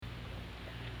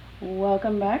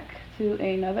Welcome back to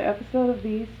another episode of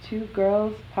These Two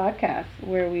Girls podcast,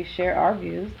 where we share our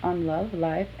views on love,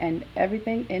 life, and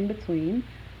everything in between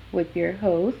with your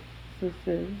hosts,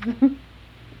 Sisters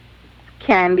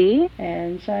Candy.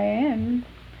 and Cheyenne.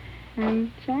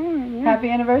 And Cheyenne, Happy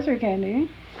anniversary, Candy.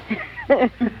 yeah.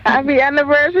 Happy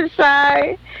anniversary,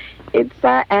 Shy. It's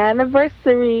our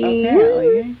anniversary.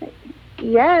 Apparently,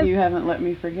 Yes. you haven't let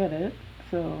me forget it,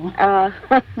 so. Uh,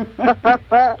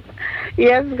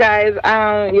 yes, guys.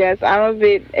 Yes, I'm a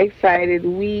bit excited.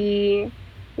 We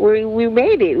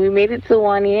made it. We made it to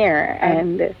 1 year,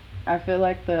 and I feel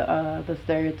like the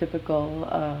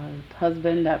stereotypical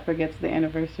husband that forgets the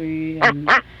anniversary and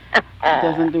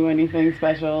doesn't do anything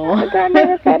special. I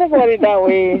never thought about it that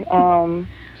way.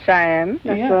 Cheyenne.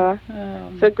 Yeah.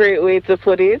 It's a great way to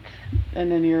put it.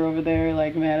 And then you're over there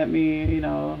like mad at me,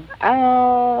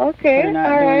 Oh, okay, for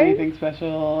not all doing right. anything special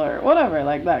or whatever,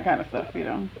 like that kind of stuff.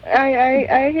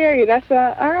 I hear you. That's all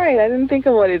right. I didn't think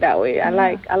about it that way. Yeah.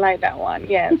 I like that one.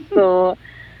 Yes. So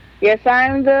yes,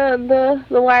 I'm the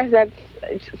wife that's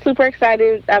super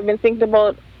excited. I've been thinking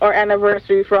about our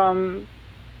anniversary from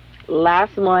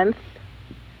last month,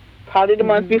 probably the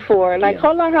month Mhm. before. Like, Yes.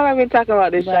 how long have I been talking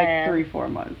about this, Like Cheyenne? 3-4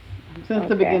 months since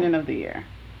the Okay. beginning of the year.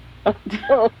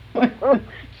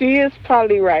 She is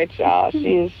probably right, y'all.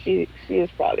 She is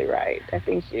probably right. I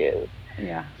think she is.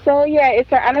 Yeah. So yeah,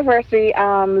 it's our anniversary,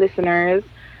 listeners.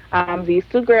 These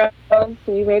two girls,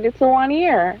 we made it to 1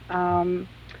 year.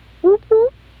 Whoop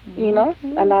whoop.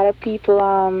 A lot of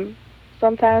people.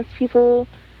 Sometimes people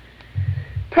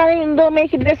probably don't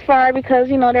make it this far because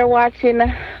they're watching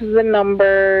the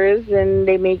numbers and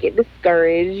they may get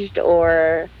discouraged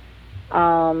or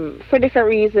for different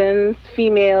reasons.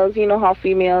 Females, you know how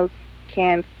females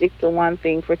can't stick to one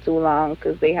thing for too long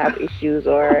because they have issues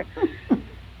or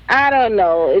I don't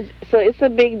know. So it's a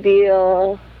big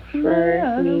deal for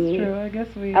Yeah, that is me. true. I guess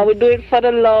we. And we do it for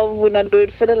the love. We not do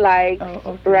it for the likes, Oh,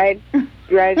 okay. right?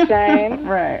 Right, Shine.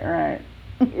 Right.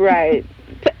 Right.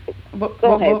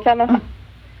 Go ahead. Tell them.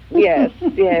 Yes.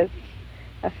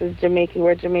 That's a Jamaican.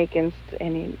 We're Jamaicans. To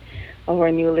any of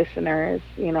our new listeners,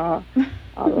 all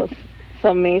those.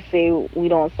 Some may say we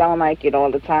don't sound like it all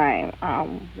the time,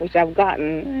 which I've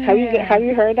gotten. Yeah. Have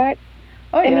you heard that?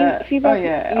 Oh Any yeah. feedback? Oh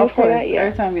yeah. You've Of course. heard that? Yeah.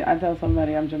 Every time I tell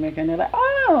somebody I'm Jamaican, they're like,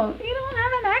 "Oh, you don't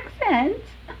have an accent."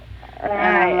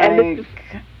 Right. And I'm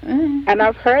like, And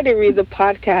I've heard it read the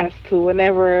podcast too.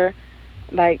 Whenever,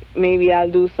 like, maybe I'll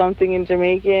do something in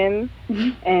Jamaican,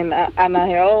 and I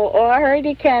hear, oh, I heard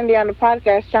you Candy on the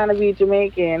podcast trying to be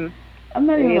Jamaican. I'm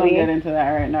not even Really? gonna get into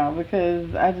that right now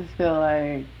because I just feel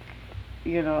like,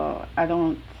 I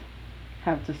don't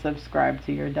have to subscribe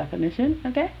to your definition,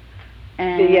 okay?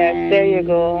 And Yes, there you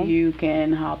go. You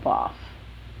can hop off.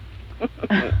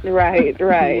 Right.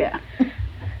 Yeah.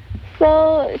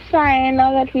 So, Cheyenne,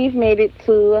 now that we've made it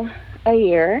to a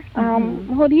year,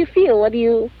 how do you feel?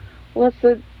 What's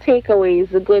the takeaways?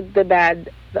 The good, the bad,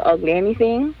 the ugly?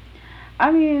 Anything?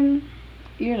 I mean,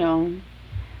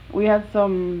 we had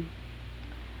some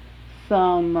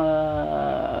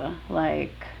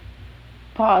like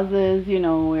pauses,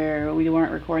 where we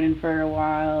weren't recording for a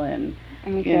while, and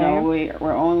Okay.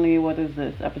 we're only, what is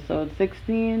this, episode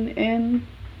 16 in,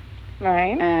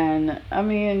 Right. and I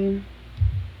mean,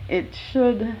 it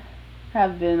should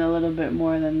have been a little bit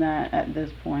more than that at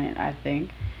this point, I think.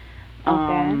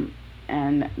 Okay.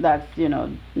 And that's,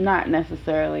 not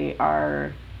necessarily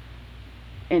our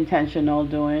intentional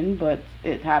doing, but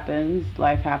it happens,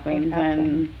 life happens,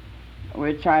 and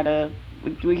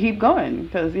we keep going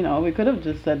because, we could have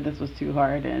just said this was too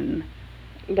hard and,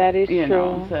 That is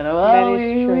true. said, That well, is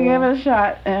we true. gave it a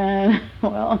shot and,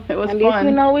 well, it was At least fun.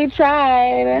 we know we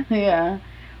tried. Yeah.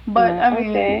 But, Yeah, I mean,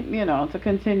 okay. to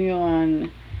continue on,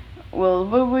 well,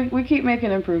 we keep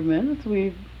making improvements.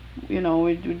 We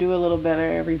do a little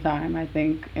better every time, I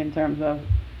think, in terms of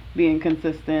being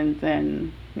consistent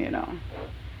and,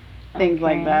 things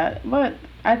like Okay. that. But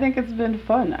I think it's been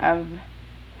fun. I've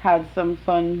had some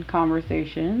fun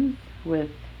conversations with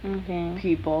Okay.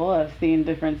 people. I've seen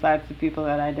different sides to people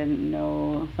that I didn't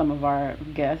know, some of our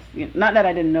guests. Not that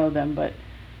I didn't know them, but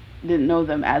didn't know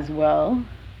them as well,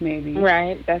 maybe.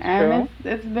 Right, that's And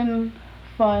true. it's been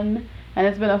fun, and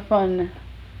it's been a fun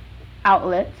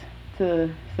outlet to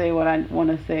say what I want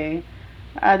to say.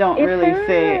 I don't It really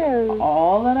say has.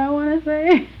 all that I want to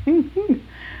say,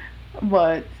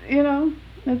 but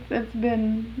it's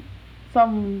been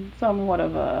somewhat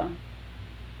of a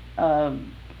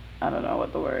I don't know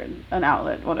what the word, an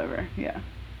outlet, whatever. Yeah.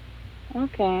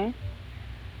 Okay.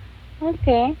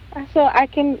 Okay. So I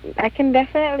can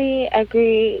definitely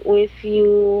agree with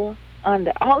you on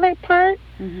the outlet part.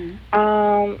 Mhm.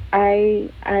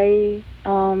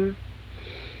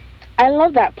 I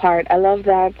love that part. I love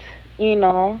that, you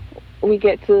know, we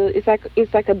get to it's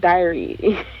like a diary.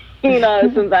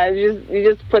 Sometimes you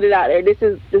just put it out there. This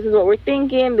is what we're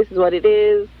thinking, this is what it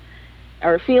is,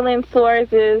 our feeling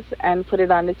sources, and put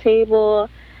it on the table.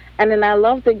 And then I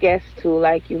love the guests too,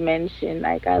 like you mentioned.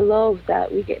 Like I love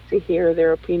that we get to hear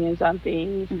their opinions on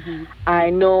things. Mhm. I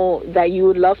know that you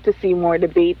would love to see more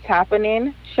debates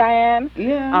happening, Cheyenne.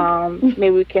 Yeah.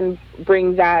 Maybe we can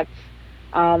bring that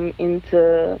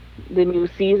into the new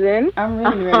season. I'm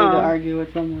really ready to Um, argue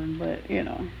with someone, but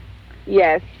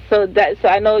yes. So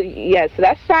I know. Yes. So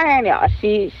that's Cheyenne, y'all.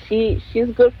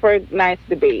 She's good for nice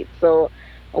debates. So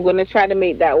I'm gonna try to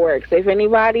make that work. So if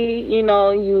anybody,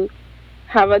 you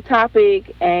have a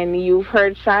topic and you've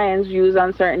heard Cheyenne's views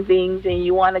on certain things and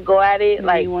you want to go at it, and you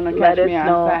like want to let catch us me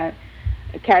know. outside.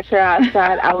 Catch her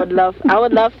outside. I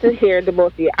would love to hear the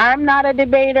both of you. I'm not a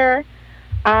debater.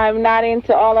 I'm not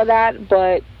into all of that,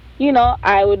 but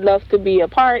I would love to be a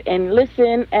part and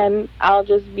listen, and I'll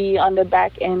just be on the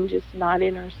back end just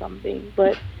nodding or something.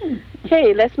 But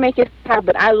hey, let's make it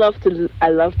happen. I love to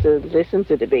listen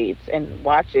to debates and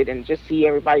watch it and just see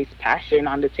everybody's passion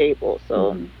on the table.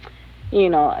 So,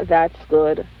 Mhm. that's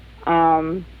good.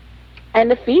 Um and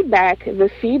the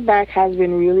feedback has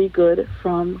been really good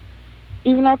from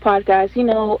even our podcast.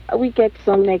 We get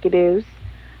some negatives,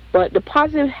 but the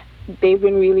positive, they've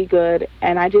been really good.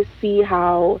 And I just see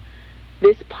how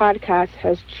this podcast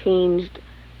has changed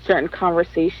certain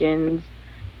conversations,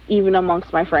 even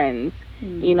amongst my friends.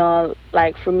 Mhm.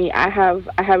 Like for me, I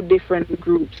have different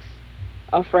groups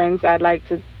of friends. I'd like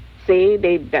to say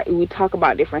that we talk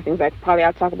about different things. Like probably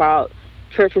I'll talk about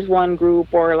church with one group,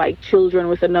 or like children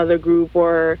with another group,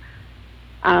 or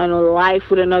I don't know, life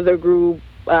with another group.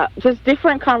 Just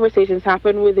different conversations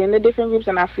happen within the different groups,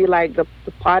 and I feel like the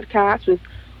podcast with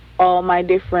all my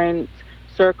different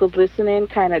circles listening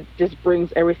kind of just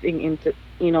brings everything into,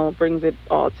 brings it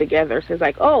all together. So it's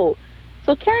like, oh,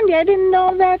 so Candy, I didn't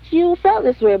know that you felt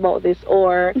this way about this,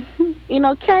 or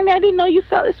Candy, I didn't know you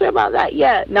felt this way about that.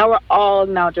 Yeah, now we're all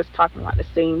now just talking about the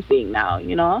same thing now.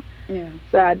 Yeah.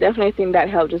 So I definitely think that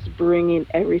helped just bringing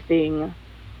everything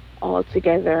all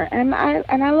together. And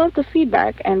I love the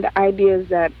feedback and the ideas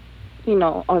that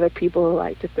other people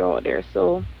like to throw out there.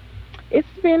 So it's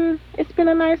been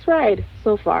a nice ride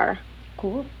so far.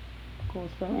 Cool. Cool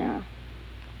stuff. Yeah.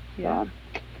 Yeah.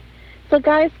 So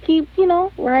guys, keep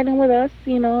riding with us.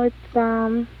 It's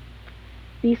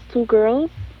these two girls.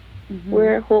 Mhm.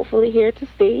 We're hopefully here to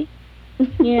stay.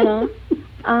 You know.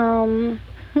 Um.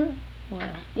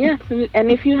 Wow. Yeah.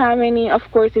 And if you have any, of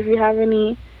course, if you have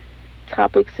any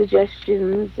topic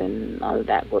suggestions and all of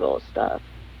that good old stuff,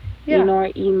 Yeah. our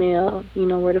email. You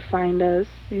know where to find us.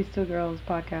 These two girls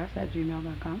podcast at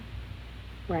gmail.com.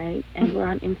 Right. And we're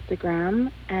on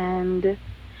Instagram, and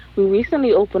we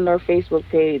recently opened our Facebook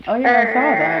page. Oh yeah, I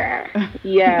saw that.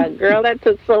 Yeah, girl, that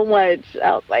took so much.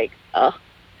 I was like,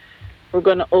 we're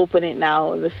gonna open it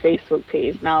now, the Facebook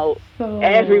page. Now so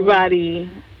everybody,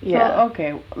 so yeah.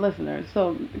 okay, listeners.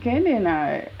 So Candy and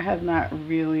I have not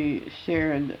really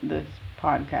shared this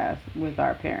podcast with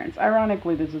our parents.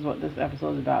 Ironically, this is what this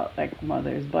episode is about, like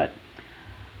mothers, but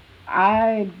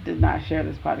I did not share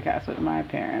this podcast with my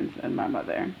parents and my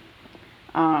mother,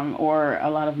 or a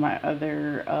lot of my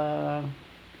other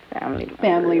Family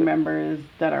family members. members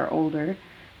that are older.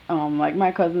 Like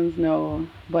my cousins know,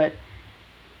 but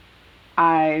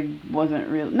I wasn't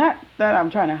really, not that I'm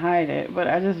trying to hide it, but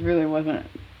I just really wasn't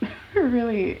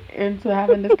really into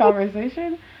having this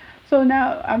conversation. So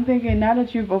now I'm thinking, now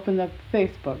that you've opened up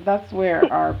Facebook, that's where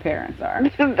our parents are.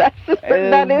 That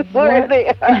is where What they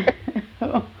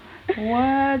are.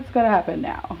 what's gonna happen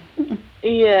now?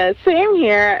 Yeah, same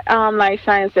here. Like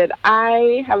Shine said,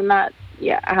 I have not.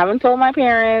 Yeah, I haven't told my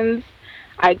parents.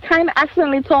 I kind of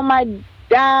accidentally told my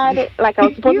dad. Like I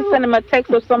was supposed to You, send him a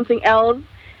text or something else,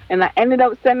 and I ended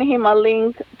up sending him a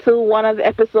link to one of the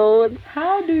episodes.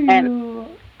 how do And you?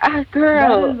 That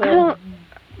girl, is I a don't,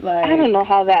 I don't like, know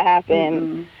how that happened.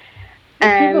 mm-mm.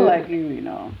 It's people And like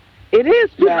you, it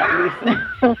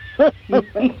that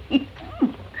listen. is.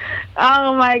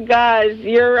 Oh my gosh,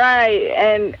 you're right.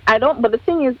 And I don't. But the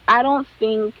thing is, I don't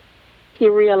think he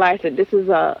realized that this is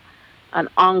a an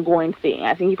ongoing thing.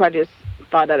 I think he probably just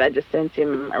thought that I just sent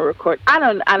him a record. I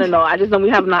don't know. I just know we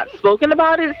have not spoken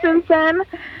about it since then.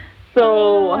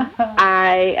 So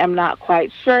I am not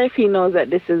quite sure if he knows that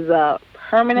this is a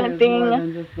permanent There's more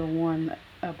thing. than just the one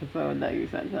episode that you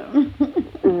sent him.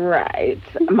 Right.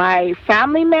 My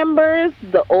family members,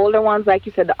 the older ones, like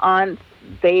you said, the aunts,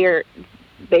 they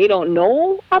don't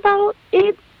know about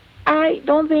it. I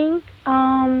don't think.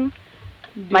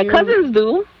 Do My you cousins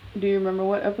do. do you remember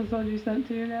what episode you sent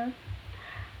to your dad?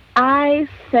 I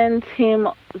sent him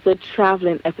the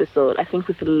traveling episode. I think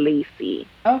with Lacey.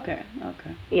 Okay,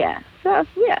 okay. Yeah. So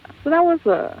that was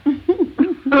a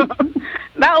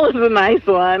that was a nice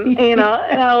one.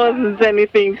 That wasn't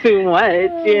anything too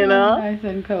much. Nice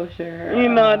and kosher.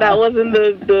 That wasn't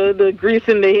the grease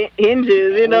in the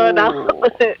hinges. That Oh,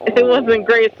 it wasn't oh.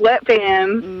 gray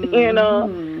sweatpants.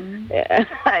 Mm-hmm. Yeah,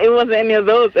 it wasn't any of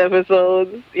those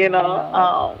episodes.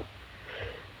 Wow.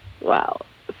 Wow.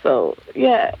 So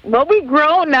yeah, but we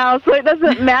grown now, so it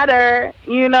doesn't matter.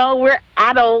 We're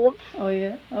adults. Oh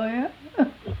yeah. Oh yeah.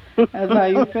 That's how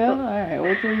you feel. All right.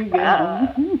 Wait till you get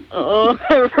home. Uh,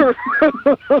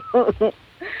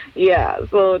 yeah.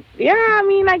 So yeah, I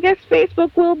mean, I guess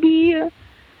Facebook will be,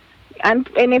 and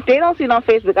if they don't see it on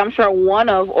Facebook, I'm sure one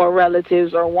of our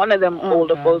relatives or one of them Oh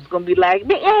older God. folks gonna be like,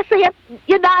 "Yeah, so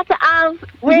your daughter has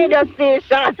radio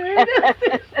station."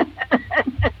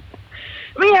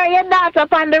 Me hear your daughter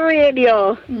on the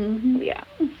radio. Mm-hmm. Yeah.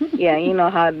 Yeah, you know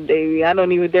how they. I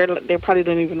don't even. They probably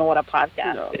don't even know what a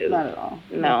podcast No, is. not at all.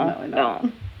 No, Definitely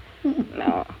no, not.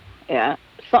 no. Yeah,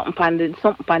 something on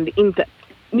the internet.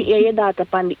 Me hear your daughter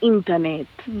on the internet.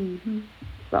 Mm-hmm.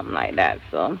 Something like that.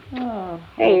 So, Oh, old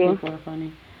hey, people are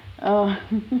funny. Uh,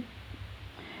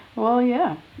 well,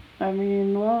 yeah. I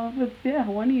mean, well, it's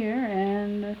 1 year,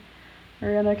 and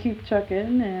we're gonna keep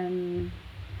chucking, and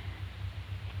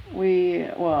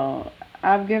well,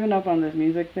 I've given up on this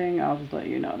music thing. I'll just let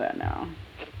you know that now,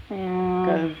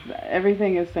 yeah, because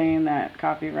everything is saying that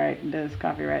copyright this,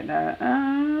 copyright that. I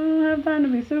don't have time to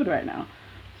be sued right now,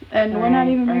 and we're not right,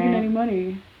 even making right, any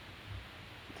money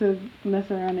to mess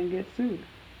around and get sued.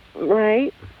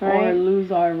 right, Or right.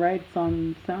 lose our rights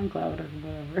on SoundCloud or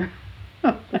whatever.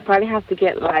 We probably have to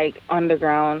get like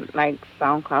underground, like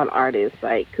SoundCloud artists,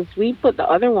 like, cause we put the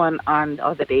other one on the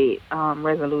other day,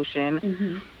 Resolution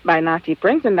hmm by Naughty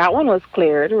Prince, and that one was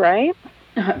cleared, right?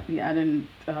 Yeah, I didn't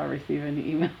receive any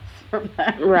emails from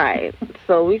that. Right.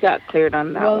 So we got cleared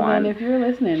on that Well, then, one. if you're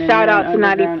listening and Shout you're an out to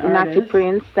underground Naughty artist,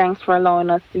 Prince. Thanks for allowing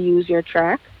us to use your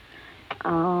track.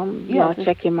 yes, Y'all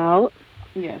check him out.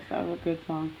 yes, that was a good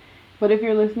song. But if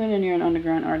you're listening and you're an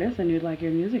underground artist and you'd like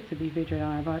your music to be featured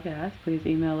on our podcast, please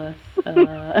email us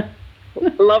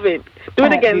Love it. Do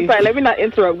it at again. these. Sorry, let me not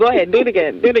interrupt. Go ahead. Do it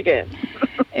again. Do it again.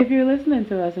 If you're listening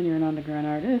to us and you're an underground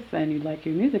artist and you'd like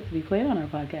your music to be played on our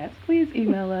podcast, please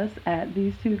email us at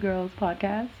these two girls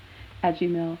podcast at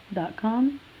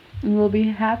gmail.com. And we'll be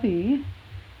happy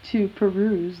to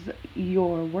peruse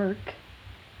your work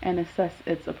and assess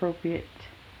its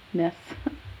appropriateness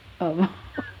of.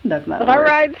 That's not a All word.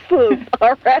 right, sis.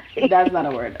 All right. That's not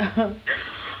a word. All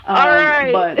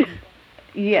right. But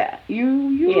yeah, you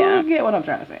Yeah. get what I'm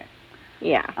trying to say.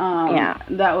 Yeah. Yeah.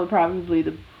 That would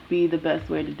probably be the best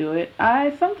way to do it.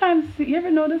 I sometimes you ever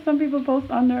notice some people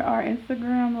post under our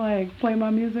Instagram like play my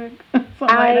music, something like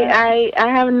that. I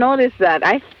have noticed that.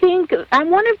 I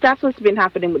wonder if that's what's been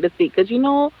happening with the Fake, because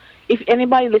if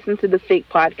anybody listens to the Fake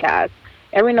podcast,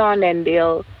 every now and then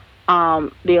they'll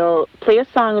play a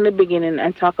song in the beginning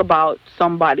and talk about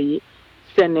somebody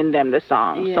sending them the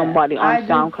song, Yeah, somebody on I did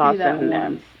see SoundCloud that sending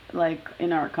once, them. like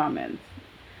in our comments.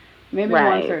 Maybe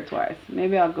once Right. or twice.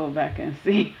 Maybe I'll go back and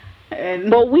see. And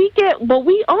But we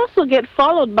also get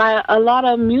followed by a lot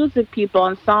of music people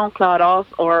on SoundCloud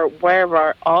also, or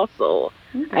wherever also.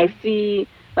 I okay. see,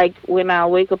 like, when I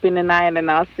wake up in the night and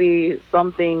I'll see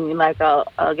something, like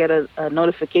I'll get a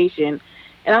notification,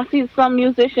 and I'll see some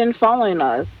musician following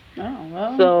us. Oh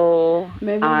well, So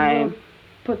maybe I we'll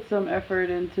put some effort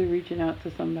into reaching out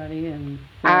to somebody and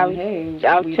saying, I've hey,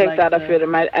 I've we'd checked like out a few to. of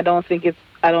them.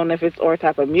 I don't know if it's our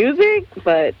type of music,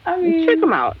 but I check mean,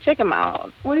 them out. Check them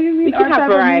out. what do you We mean can our have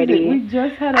type of music? variety. We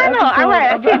just had an I know. All episode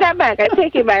right, I take about that back. I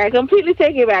take it back. I completely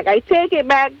take it back. I take it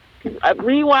back.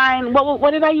 Rewind.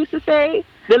 What did I used to say?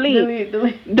 Delete. delete,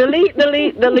 delete. Delete.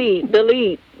 Delete. Delete.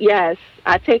 Delete. Yes,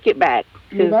 I take it back.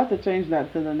 You're 'Cause about to change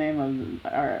that to the name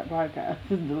of our podcast.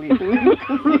 Delete, delete.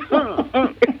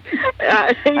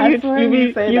 I swear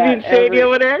you say you that mean shady every.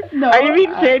 over there? No, Are you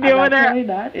being shady I'm over there? actually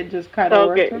not. It just kind of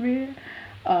works Okay. for me.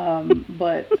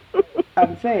 But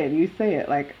I'm saying you say it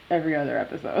like every other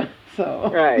episode.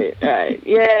 So. Right, right.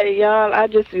 Yeah, y'all, I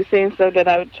just be saying stuff that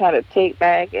I would try to take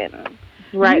back, and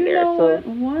right You there. know So, what?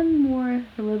 One more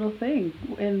little thing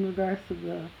in regards to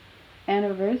the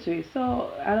anniversary.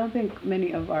 So I don't think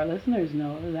many of our listeners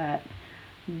know that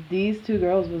these two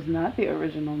girls was not the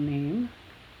original name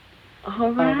all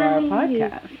of our right.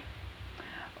 podcast.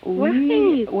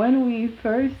 Right. When we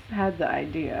first had the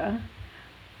idea,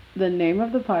 the name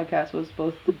of the podcast was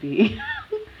supposed to be.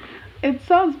 It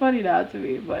sounds funny now to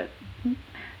me, but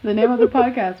The name of the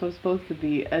podcast was supposed to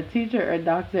be a teacher, a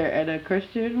doctor, and a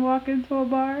Christian walk into a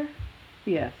bar.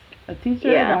 Yes, a teacher,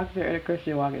 a Yeah. doctor, and a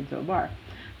Christian walk into a bar.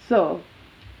 So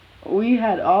we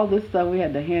had all this stuff. We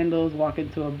had the handles, walk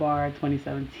into a bar,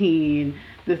 2017,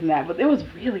 this and that. But it was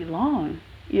really long,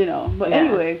 you know. But Yeah.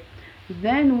 anyway,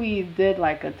 then we did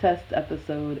like a test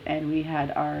episode, and we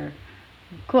had our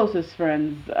closest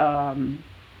friends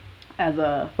as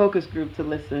a focus group to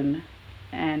listen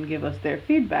and give us their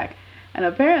feedback. And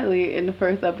apparently, in the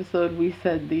first episode, we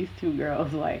said these two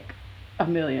girls like a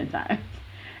million times.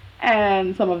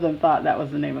 And some of them thought that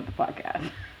was the name of the podcast.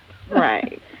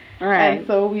 Right. And Right.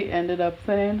 so we ended up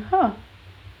saying, huh,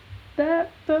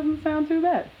 that doesn't sound too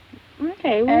bad.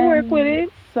 Okay, we'll work with And it.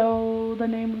 so the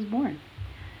name was born.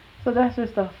 So that's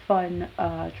just a fun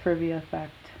trivia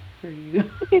fact for you.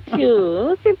 Look at you.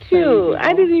 Look at For you you.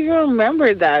 I people. didn't even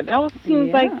remember that. That was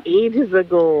seems like Yeah. ages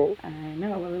ago. I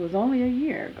know. Well, it was only a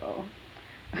year ago.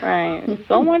 Right.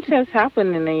 So much has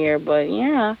happened in a year, but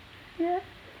yeah. Yeah.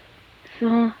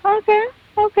 So okay.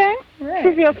 Okay. Right.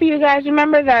 Trivia for you guys.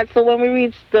 Remember that. So when we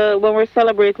reach when we're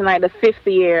celebrating like the 5th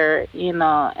year,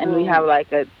 and we have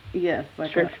like a Yes,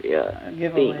 like trivia a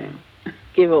giveaway.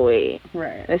 giveaway.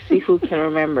 Right. Let's see who can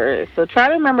remember. So try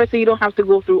to remember so you don't have to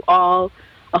go through all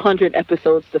 100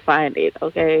 episodes to find it.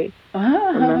 Okay.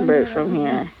 Remember it from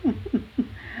here.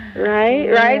 Right,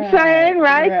 Cheyenne,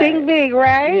 right? Think big,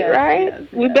 right, Yes, right.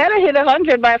 yes, We yes. better hit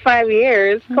 100 by 5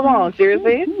 years. Come on,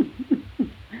 seriously.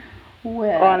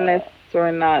 Well, Unless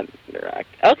we're not.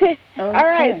 Okay. All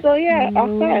right. So yeah.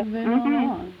 Okay. Moving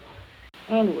on.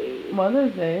 Anyway.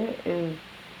 Mother's Day is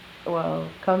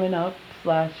coming up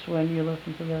 / when you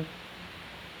listen to this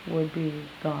would be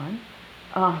gone.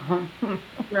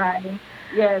 Right.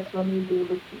 Yes, when you do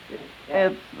listen to it.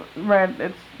 It's right.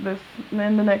 It's this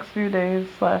in the next few days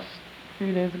 /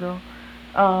 few days ago.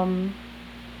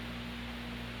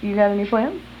 You got any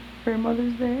plans for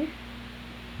Mother's Day?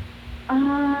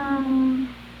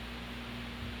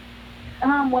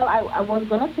 Well, I was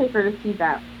gonna take her to see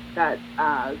that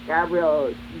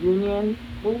Gabrielle Union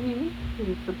movie.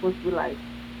 It's supposed to be like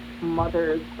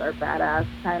mothers are badass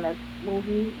kind of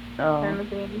movie kind of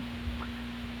thing.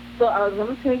 So I was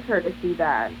gonna take her to see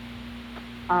that.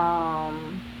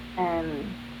 And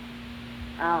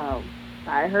I don't know,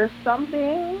 buy her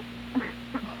something,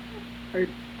 or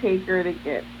take her to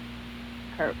get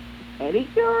her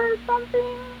pedicure or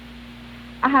something.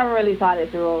 I haven't really thought it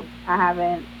through. I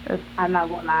haven't. I'm not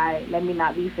gonna lie. Let me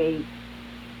not be fake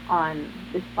on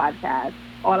this podcast.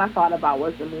 All I thought about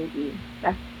was the movie.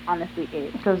 That's honestly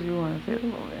it. Because you want to see the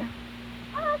movie.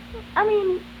 I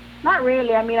mean, not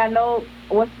really. I mean, I know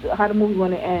how the movie's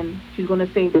gonna end. She's gonna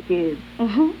save the kids.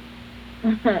 Mhm.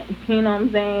 You know what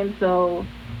I'm saying? So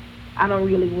I don't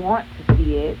really want to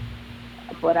see it,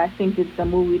 but I think it's a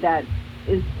movie that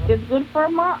is good for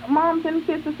moms and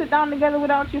kids to sit down together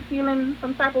without you feeling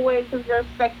some type of way because you're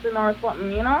sexing or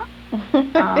something, you know?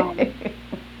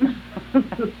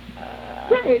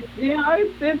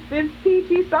 It's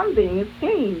PG something. It's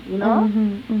clean, you know?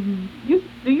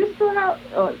 Do you still have?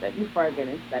 Oh, before I get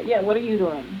into that, yeah. What are you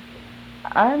doing?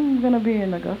 I'm gonna be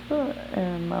in Augusta,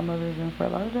 and my mother's in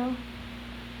Fort Lauderdale,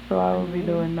 so I will be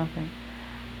doing nothing.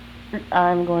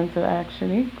 I'm going to ask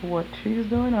Shanique what she's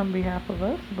doing on behalf of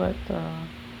us, but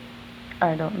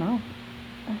I don't know.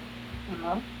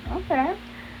 Okay.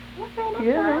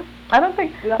 Yeah. I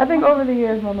think over the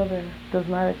years my mother does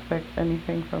not expect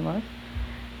anything from us.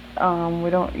 We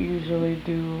don't usually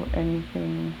do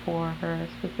anything for her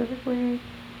specifically.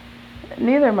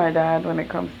 Neither my dad when it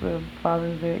comes to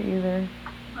Father's Day either.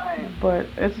 Right. But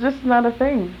it's just not a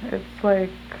thing. It's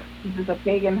like This is a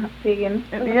pagan. Yeah,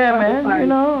 man. You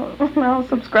know, I don't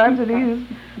subscribe to these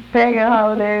pagan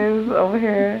holidays over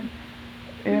here.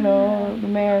 You know, the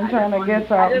man trying to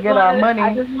get our money.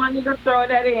 I just wanted to throw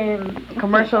that in.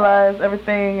 Commercialize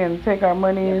everything and take our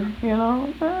money. You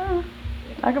know,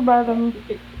 I could buy them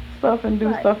stuff and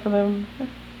do stuff for them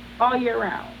all year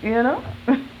round. You know.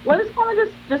 Well, it's kind of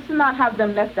just to not have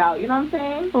them left out. You know what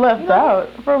I'm saying? Left out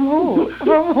from who?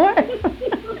 From what?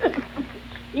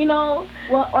 You know,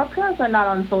 well, our parents are not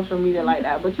on social media like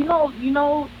that, but you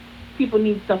know, people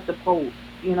need stuff to post.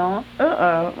 You know.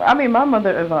 I mean, my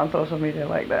mother is on social media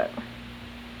like that.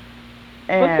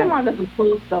 And but your mom doesn't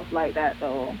post stuff like that,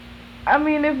 though. I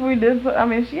mean, if we did,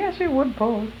 she would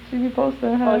post. She'd be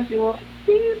posting her. Oh, she will.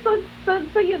 See,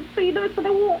 so you do it so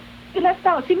they won't be left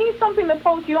out. She needs something to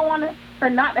post. You don't want her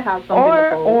not to have something to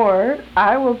post. Or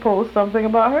I will post something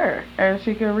about her, and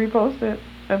she can repost it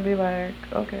and be like,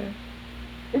 okay.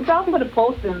 It's all for the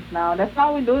postings now. That's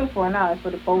all we do it for now. It's for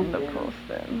the postings. The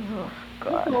postings. Oh,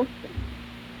 God.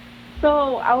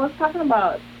 So I was talking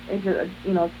about it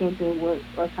just came to what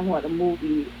I was talking about the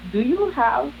movie. Do you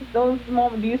have those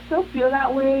moments? Do you still feel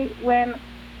that way when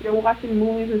you're watching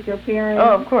movies with your Oh, parents?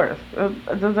 of course. Does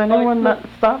Or it's anyone still, not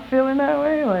stop feeling that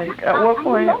way? Like, at what I would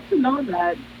point? love to know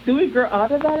that. Do we grow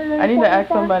out of that at I any need to point in ask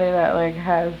time? somebody that like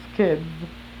has kids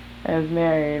and is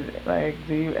married. Like,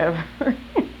 do you ever?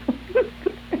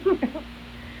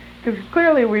 Because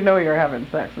clearly we know you're having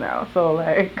sex now. So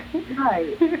like.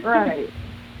 Right, right,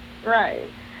 right.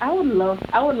 I would love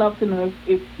to know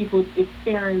if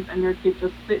parents and their kids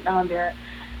just sit down there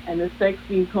and the sex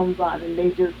scene comes on and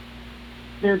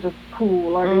they're just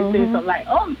cool, or they say Mhm. something like,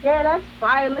 "Oh yeah, that's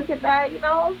fine. Look at that.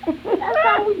 That's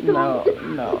how we do No, it."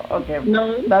 no. Okay,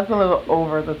 No, that's a little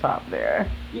over the top there.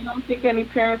 you don't think any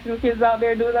parents and kids out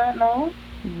there do that? No,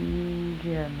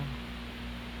 Yeah, no.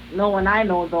 no one I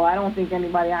know though. I don't think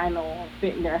anybody I know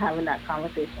sitting there having that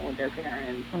conversation with their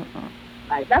parents. Uh-uh.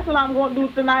 Like, that's what I'm gonna do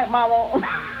tonight, mama.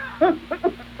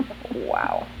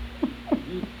 Wow.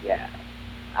 Yeah.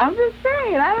 I'm just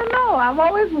saying, I don't know. I've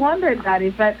always wondered that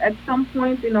if at some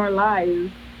point in our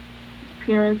lives,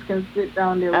 parents can sit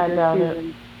down there with I their doubt kids it.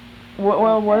 and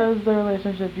Well, what okay. is the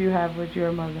relationship you have with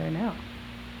your mother now?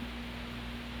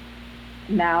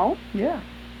 Now Yeah.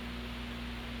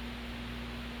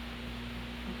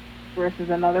 versus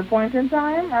another point in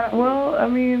time. I don't, Well, I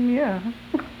mean, yeah.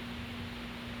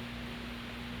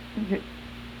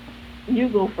 you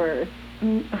go first.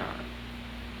 Mm.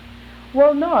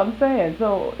 Well, no, I'm saying.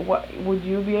 So, what would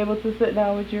you be able to sit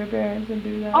down with your parents and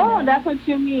do that Oh, now? that's what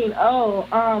you mean. Oh,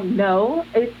 no.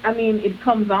 I mean, it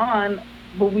comes on,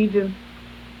 but we just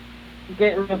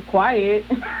get real quiet,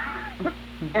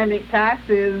 and it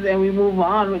passes, and we move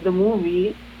on with the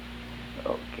movie.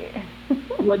 Okay.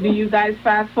 What do you guys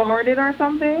fast forward it or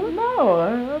something?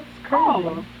 No, that's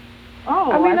crazy.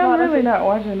 Oh, I oh, mean, I I'm thought that's really what. not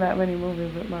watching that many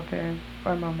movies with my parents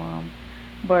or my mom,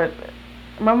 but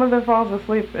my mother falls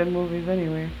asleep in movies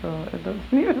anyway, so it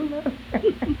doesn't even matter.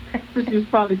 So she's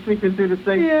probably sleeping through the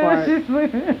sex Yeah, part. she's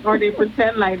sleeping. Or they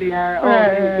pretend like they are. Oh,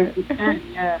 they Right, right. pretend,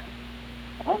 yeah.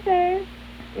 Okay.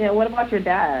 Yeah, what about your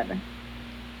dad?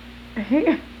 He,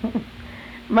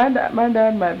 my dad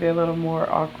might be a little more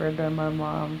awkward than my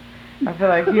mom. I feel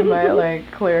like he might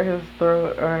like clear his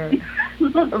throat or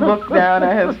look down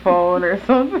at his phone or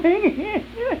something.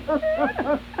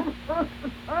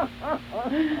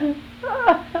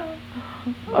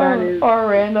 That or is, or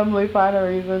randomly find a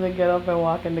reason to get up and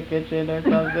walk in the kitchen or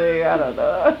something. I don't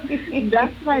know.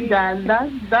 that's my dad.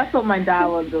 That's what my dad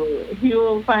will do. He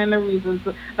will find a reason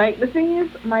to, like, the thing is,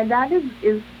 my dad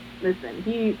is listen,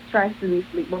 he tries to be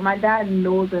asleep, but my dad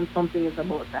knows when something is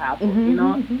about to happen.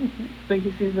 Mhm. So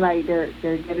he sees like they're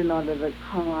getting out of the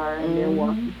car and they're Mhm.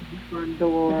 walking to the front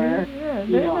door, Yeah,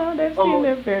 you they know. know they've seen Oh,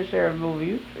 their fair share of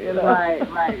movies. right,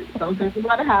 right. Something's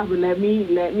about to happen. Let me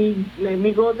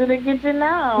go to the kitchen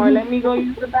now, or let me go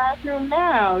use the bathroom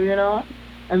now.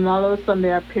 And all of a sudden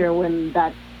they appear when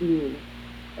that scene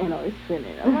is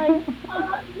finished. I'm like,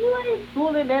 you ain't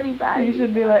fooling You anybody.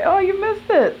 should be like, oh, you missed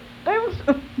it. They was-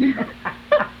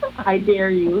 I dare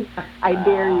you. I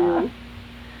dare you.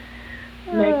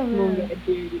 Oh Next movie, man. I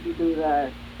dare you to do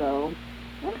that. So,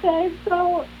 okay.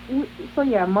 So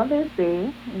yeah, Mother's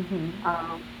Day. Mhm.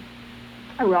 Um,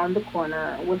 around the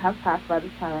corner would have passed by the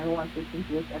time everyone's listening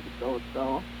to this episode.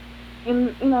 So,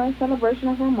 in celebration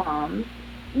of our moms,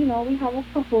 we have a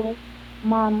couple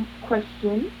mom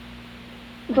questions.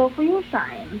 So for you,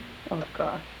 Shine, Oh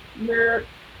gosh. your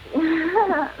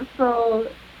so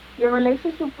your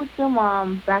relationship with your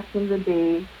mom back in the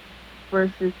day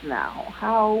versus now,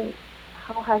 how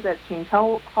has that changed?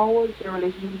 How was your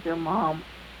relationship with your mom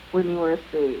when you were,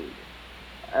 say,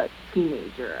 a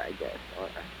teenager, I guess, or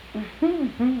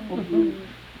youth?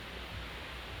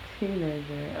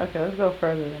 Teenager. Okay, let's go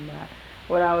further than that.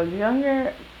 When I was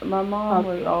younger, my mom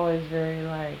was Okay. always very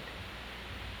like,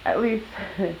 at least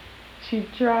she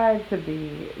tried to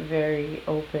be very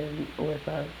open with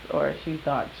us, or she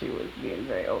thought she was being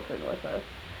very open with us.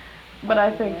 But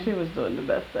I think Okay. she was doing the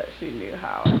best that she knew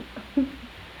how.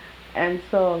 And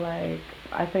so, like,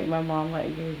 I think my mom,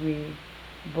 like, gave me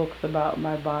books about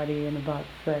my body and about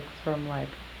sex from, like,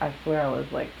 I swear I was,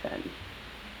 like, 10.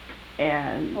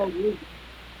 And, Oh, really?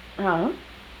 huh?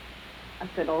 I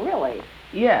said, oh, really?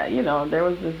 Yeah, there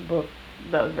was this book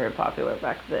that was very popular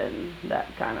back then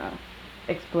that kind of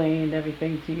explained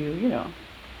everything to you.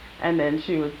 And then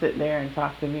she would sit there and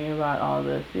talk to me about all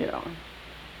this.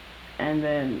 And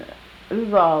then this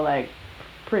is all like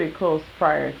pretty close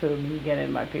prior to me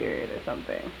getting my period or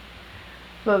something.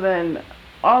 So then,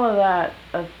 all of that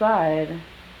aside,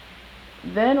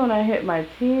 then when I hit my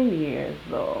teen years,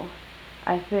 though,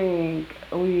 I think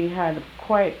we had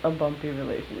quite a bumpy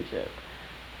relationship.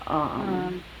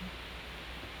 Um,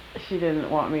 Mm. she didn't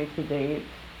want me to date.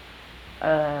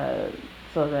 Uh,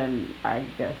 so then I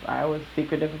guess I was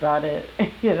secretive about it,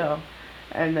 you know.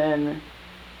 And then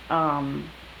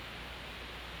um,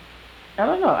 I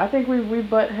don't know. I think we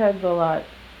butt heads a lot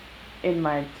in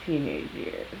my teenage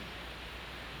years.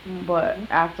 But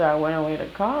Mhm. after I went away to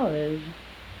college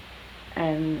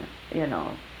and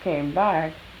came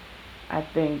back, I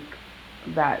think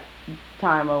that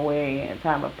time away and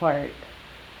time apart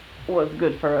was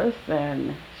good for us,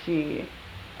 and she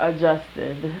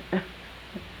adjusted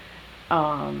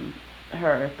um,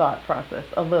 her thought process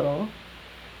a little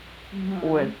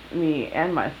with Mhm. me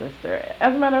and my sister.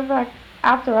 As a matter of fact,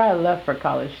 after I left for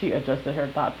college, she adjusted her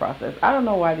thought process. I don't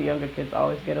know why the younger kids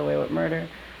always get away with murder,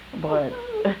 but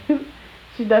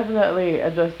she definitely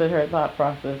adjusted her thought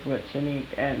process with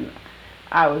Shanique, and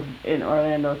I was in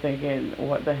Orlando thinking,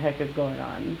 what the heck is going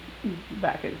on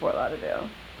back in Fort Lauderdale?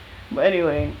 But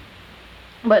anyway,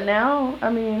 but now, I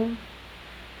mean,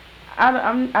 I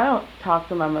don't talk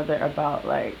to my mother about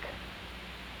like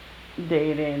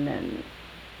dating and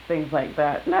things like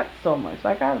that. Not so much.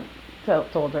 Like I've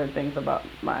told her things about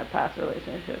my past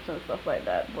relationships and stuff like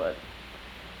that, but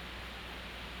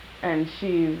and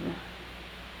she's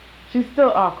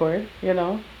still awkward, you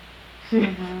know. She's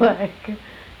Mhm. like,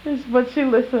 but she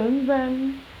listens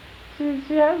and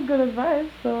she has good advice.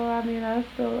 So I mean, I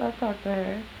talk to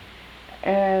her,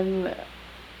 and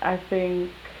I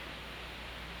think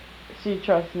she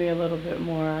trusts me a little bit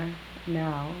more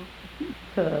now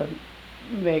to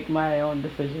make my own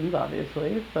decisions,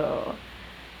 obviously. So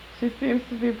she seems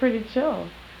to be pretty chill.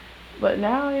 But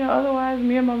now, otherwise,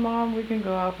 me and my mom, we can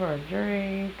go out for a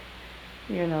drink.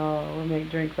 We make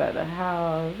drinks at the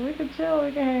house. We can chill.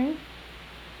 We can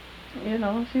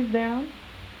hang. She's down.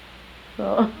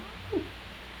 So,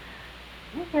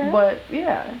 Okay. but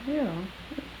yeah,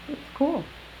 it's cool.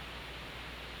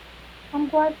 I'm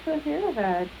glad to hear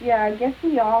that. Yeah, I guess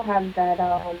we all have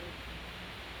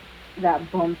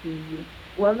that bumpy.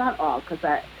 Well, not all, cause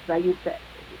I used to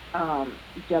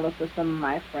jealous of some of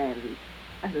my friends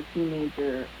as a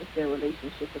teenager with their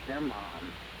relationship with their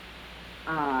mom.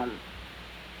 Um,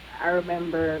 I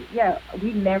remember, yeah,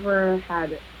 we never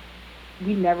had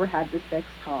the sex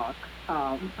talk.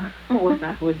 When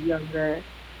I was younger,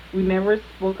 we never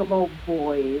spoke about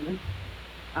boys.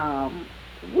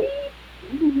 We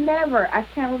never. I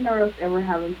can't remember us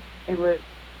ever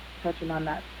touching on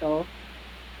that stuff.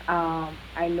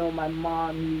 I know my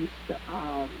mom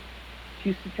she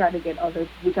used to try to get other,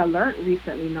 which I learned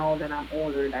recently now that I'm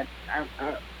older, that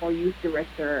our youth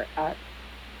director at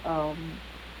um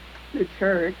the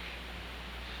church,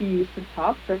 she used to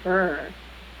talk to her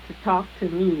to talk to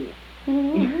me.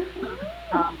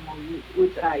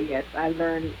 Which yes, I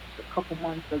learned a couple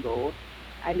months ago.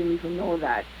 I didn't even know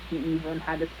that she even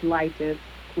had the slightest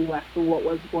clue as to what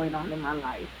was going on in my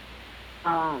life.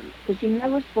 Because she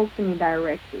never spoke to me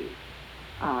directly.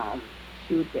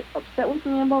 She would get upset with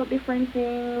me about different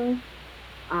things.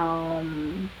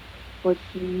 Um, but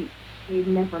she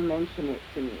never mentioned it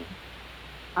to me.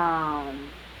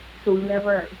 Um, so we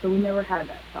never had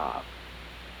that talk.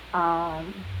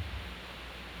 Um,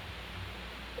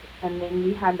 and then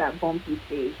we had that bumpy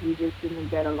stage. We just didn't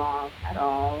get along at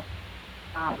all.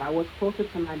 I was closer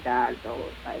to my dad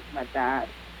though. Like my dad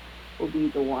would be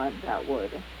the one that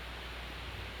would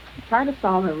try to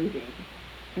solve everything.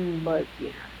 Mm. But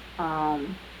yeah.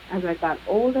 As I got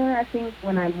older, I think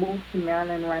when I moved to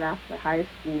Maryland right after high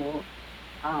school,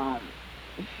 um,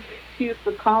 she used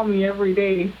to call me every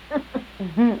day.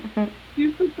 She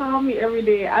used to call me every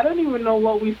day. I don't even know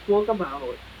what we spoke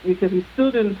about because we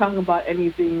still didn't talk about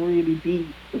anything really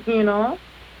deep, you know?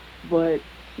 But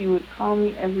she would call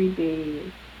me every day,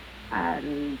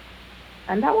 and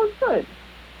that was good.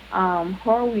 How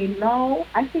are we? No,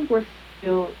 I think we're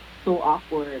still so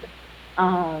awkward.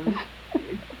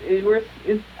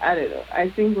 It's I don't know. I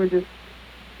think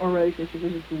our relationship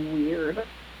is just weird.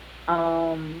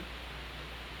 Um,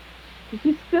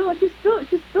 she still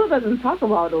doesn't talk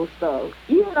about those stuff.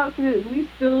 Even up to we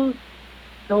still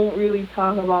don't really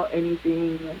talk about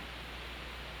anything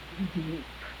deep.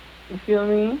 You feel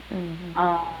me? Mhm.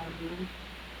 Um,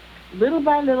 Little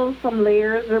by little, some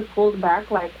layers are pulled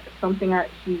back. Like something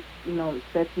she,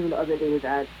 said to me the other day,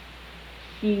 that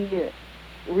she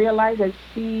realized that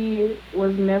she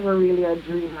was never really a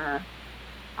dreamer,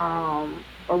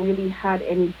 or really had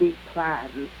any big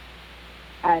plans.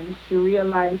 And she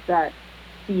realized that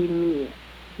seeing me,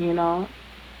 you know,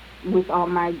 with all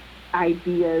my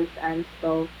ideas and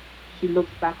stuff, she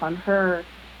looks back on her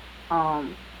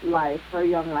life, her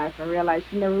young life, and realized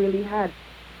she never really had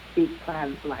big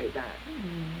plans like that,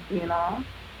 Mm. you know?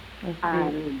 That's deep.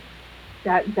 and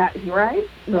that you're right.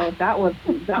 So that was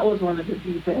one of the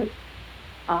deepest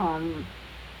um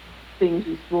things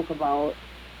we spoke about,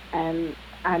 and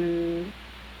and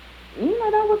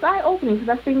that was eye opening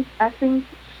because I think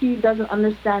she doesn't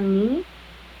understand me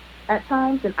at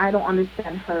times, and I don't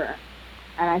understand her.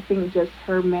 And I think just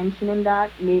her mentioning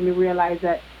that made me realize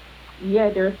that yeah,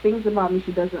 there are things about me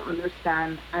she doesn't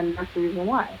understand, and that's the reason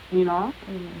why.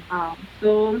 Mm.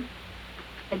 So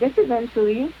I guess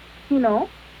eventually, you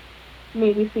know,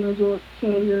 maybe things will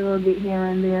change a little bit here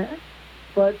and there,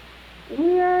 but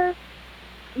we are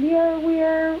we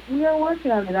are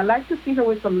working on it. I like to see her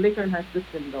with some liquor in her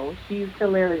system though. She's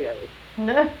hilarious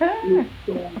with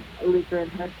some liquor in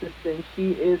her system.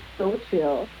 She is so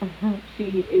chill.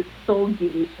 She is so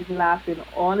giddy. She's laughing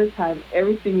all the time.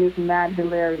 Everything is mad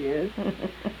hilarious.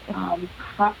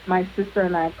 My sister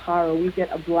and I, Cara, we get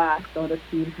a blast out of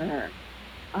seeing her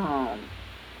um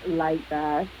like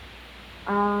that.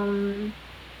 Um,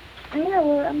 and yeah,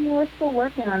 I mean, we're still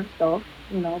working on stuff,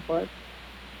 but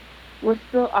we're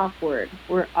still awkward.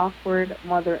 We're awkward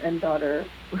mother and daughter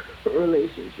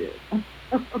relationship.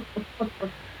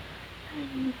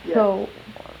 Yes. So,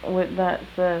 with that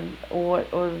said,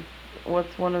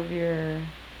 what's one of your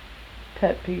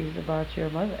pet peeves about your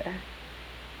mother?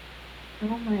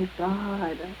 Oh my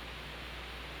God.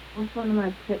 What's one of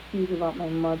my pet peeves about my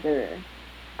mother?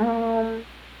 Um,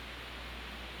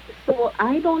 so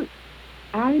I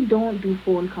don't do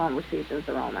phone conversations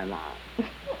around my mom.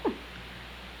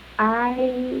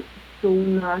 I do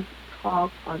not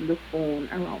talk on the phone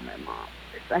around my mom.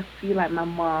 I feel like my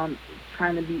mom is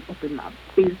trying to be up in my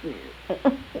business.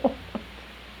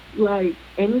 Like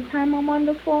anytime I'm on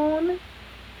the phone,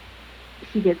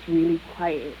 she gets really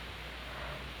quiet.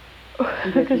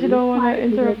 She gets Because you really don't want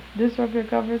to quiet. disrupt your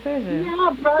conversation. Yeah,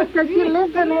 bro, because she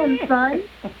listening, son.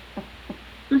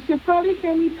 So she'll probably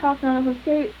hear me talking.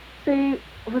 So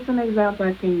what's an example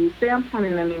I can use? Say I'm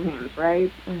planning an event,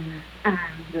 right? Mhm.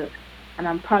 And and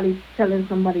I'm probably telling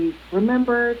somebody,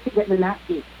 remember to get the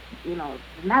napkins.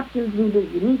 The napkins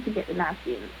needed. You need to get the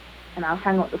napkins. And I'll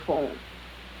hang up the phone.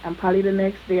 And probably the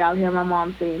next day I'll hear my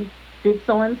mom saying, "Did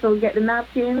so and so get the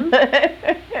napkins?"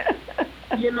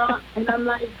 And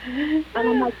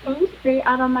I'm like, can you stay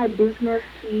out of my business,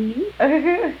 please?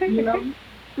 You know?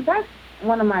 So that's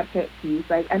one of my pet peeves.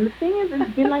 Like, and the thing is,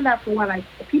 it's been like that for a while. Like,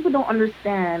 people don't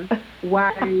understand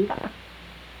why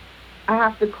I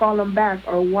have to call them back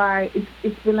or why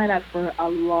it's been like that for a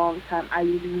long time. I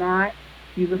do not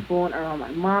use a phone around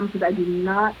my mom because I do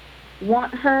not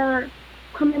want her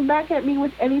coming back at me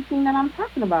with anything that I'm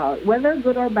talking about, whether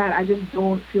good or bad. I just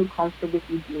don't feel comfortable with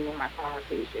you being in my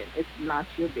conversation. It's not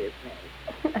your business.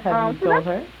 Have you So told that's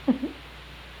her?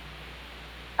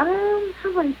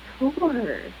 have I told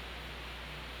her?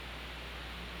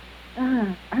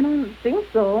 I don't think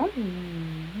so.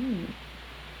 Mhm.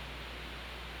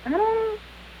 I don't.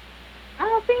 I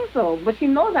don't think so. But she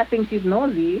knows I think she's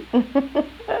nosy.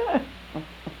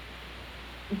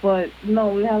 But no,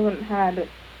 we haven't had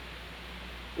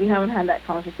that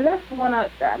conversation. So that's one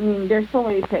of. I mean, there's so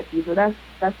many pet peeves, but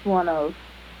that's one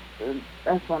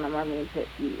of my main pet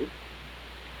peeves.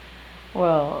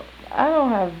 Well, I don't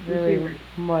have What's yours? really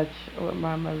much with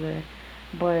my mother,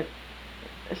 but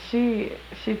she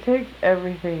she takes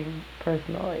everything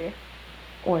personally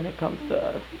when it comes to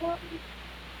us.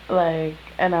 Like,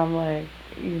 and I'm like,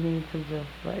 you need to just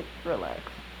like relax.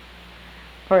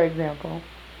 For example,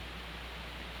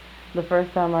 the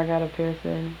first time I got a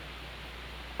piercing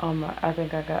on my, I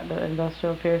think I got the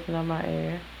industrial piercing on my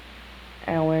ear,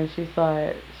 and when she saw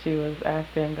it, she was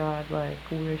asking God like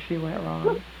where she went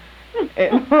wrong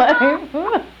in life.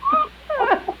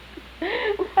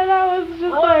 And I was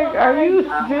just like, Oh are my you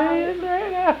god. serious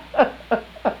right now?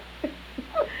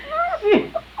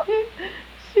 she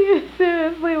she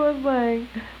seriously was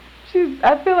like,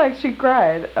 I feel like she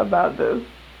cried about this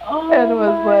and Oh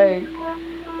was my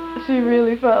like, she god.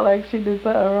 really felt like she did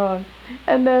something wrong.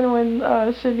 And then when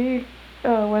Shanique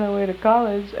went away to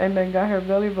college and then got her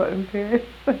belly button pierced,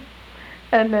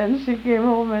 and then she came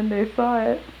home and they saw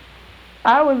it.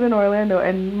 I was in Orlando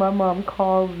and my mom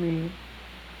called me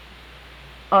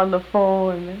on the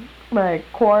phone,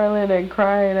 like quarreling and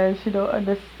crying, and she don't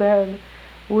understand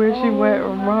where she Oh went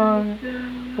my wrong.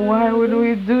 Why would god.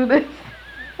 we do this?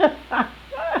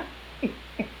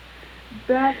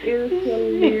 That is she,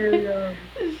 hilarious.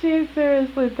 she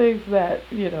seriously thinks that,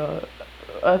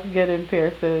 us getting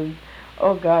piercings,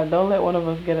 oh God, don't let one of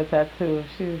us get a tattoo.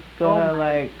 She's Oh gonna my.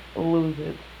 like lose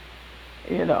it,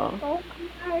 you know. Oh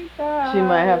my She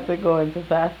might have god. to go into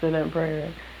fasting and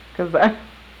prayer, cause I,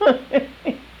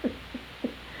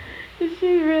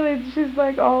 she she's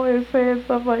like always saying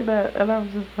stuff like that, and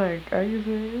I'm just like, are you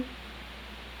serious?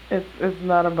 It's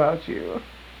not about you,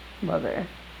 mother.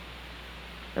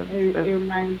 It's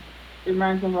It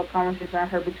reminds me of a conversation I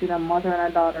heard between a mother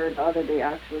and a daughter the other day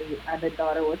actually, and the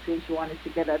daughter was saying she wanted to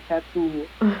get a tattoo,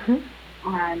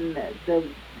 and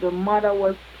the mother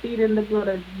was pleading the blood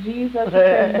of Jesus. She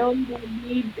said, "No,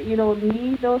 you don't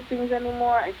need those things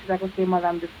anymore." And she's like, "Okay, mother,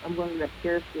 I'm going to get a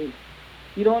piercing."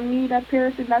 You don't need a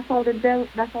piercing. That's how the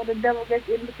devil gets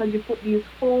in because you put these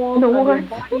holes on your what?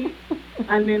 body,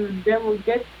 and then the devil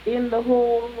gets in the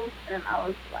holes. And I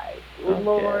was like, Okay,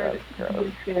 Lord, that's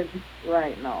gross. patience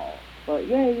right now. But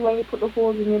yeah, when you put the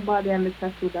holes in your body and the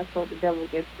tattoo, that's how the devil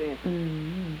gets in.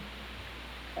 Mm.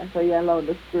 That's how you allow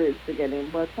the spirits to get in.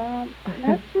 But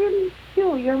that's really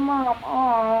cute. Your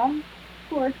mom,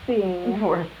 poor thing.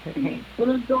 Poor thing.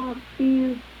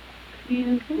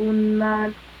 Please do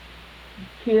not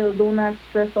do not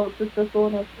stress out Sister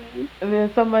Sonia, please. And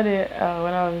then somebody,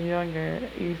 when I was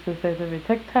younger, used to say to me,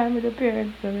 "Take time with your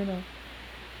parents," and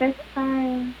Take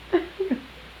time.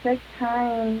 Take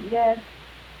time. Yes.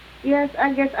 Yes,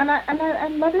 I guess, and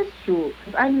that is true.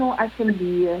 Because I know I can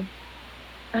be,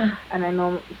 and I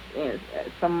know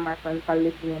some of my friends are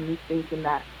listening and thinking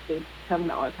that they tell me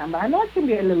that all the time, but I know I can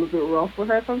be a little bit rough with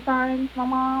her sometimes, my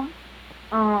mom.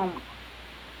 Um,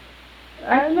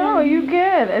 I I know can you be,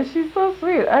 can, and she's so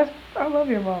sweet. I love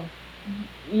your mom.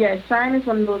 yeah, Shine is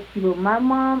one of those people. My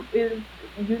mom is,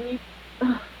 you need,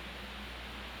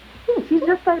 she's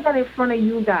just like that in front of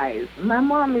you guys. My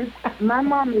mom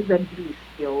is a beast,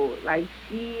 yo. Like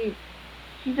she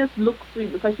just looks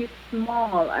sweet because she's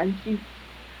small and she's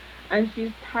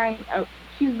tiny.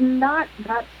 She's not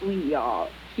that sweet, y'all.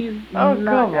 She's Oh, not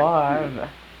come that sweet. on.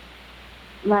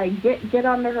 Like get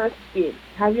under her skin.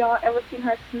 Have y'all ever seen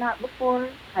her snap before?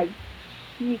 Like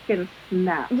she can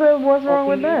snap. So what's wrong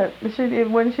with Okay, that?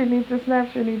 When she needs to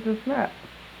snap, she needs to snap.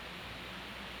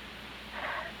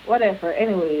 whatever.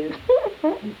 Anyways,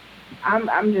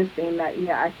 I'm just saying that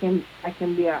yeah, I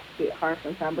can be a bit harsh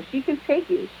sometimes, but she can take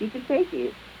it. She can take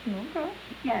it. Okay.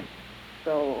 She can.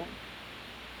 So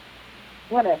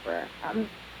whatever.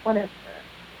 Whatever.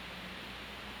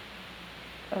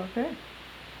 Okay.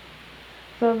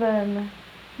 So then,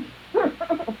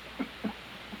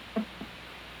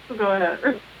 Go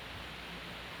ahead.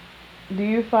 do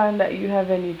you find that you have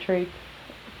any traits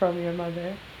from your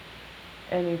mother?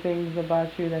 Any things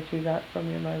about you that you got from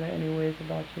your mother? Any ways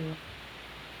about you?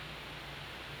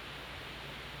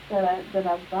 That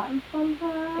I've gotten from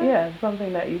her. Yeah,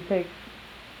 something that you take,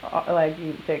 like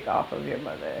you take off of your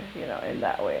mother, in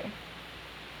that way.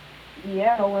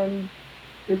 Yeah, when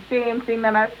the same thing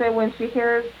that I say when she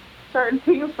hears certain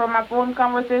things from my phone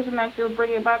conversation and she'll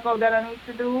bring it back up that I need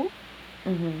to do.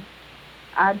 Mhm.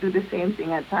 I do the same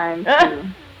thing at times too.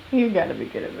 You gotta be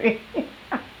kidding me.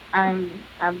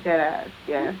 I'm dead ass,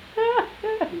 yes.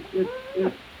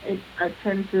 It I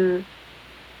tend to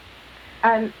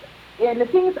and the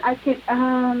thing is I can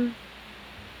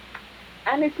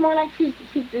and it's more like she's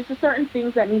there's just certain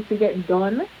things that need to get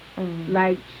done. Mhm.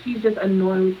 Like she's just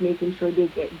annoying with making sure they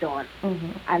get done.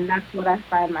 Mhm. And that's what I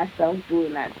find myself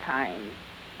doing at times.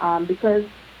 Because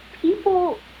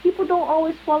people don't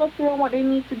always follow through on what they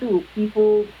need to do.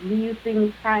 People leave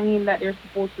things hanging that they're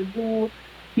supposed to do.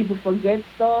 People forget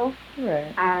stuff,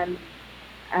 Right.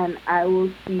 and I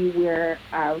will see where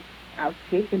I've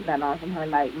taken that on from her.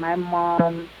 Like my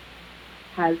mom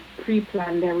has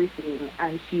pre-planned everything,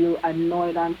 and she'll annoy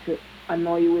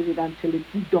you with it until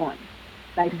it's done.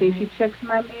 Like say if Mhm. she checks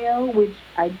my mail, which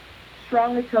I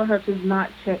strongly tell her to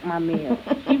not check my mail.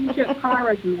 She even checked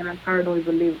Kara's mail, and Kara don't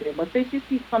even live there. But say she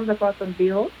comes across a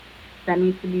bill that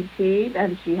needs to be paid,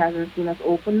 and she hasn't seen us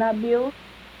open that bill,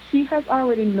 she has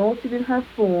already noted in her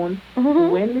phone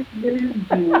Mhm. when this bill is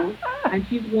due, and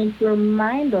she's going to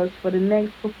remind us for the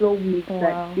next couple of weeks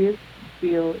that Wow. this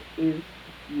bill is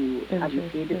due. Have you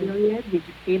paid the Interesting. bill yet? Did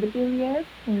you pay the bill yet?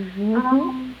 Mhm.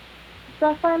 Um, so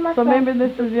I find So myself maybe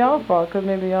this is y'all doing, fault, cause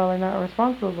maybe y'all are not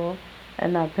responsible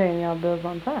and not paying y'all bills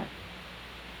on time.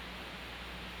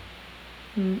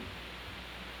 Hmm.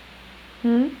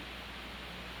 Hmm.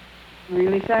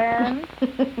 really, Cheyenne?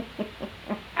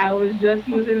 I was just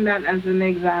using that as an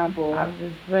example. I'm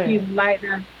just She's saying. like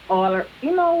that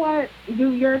you know what?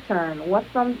 Your turn. What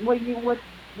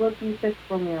you take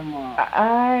from your mom?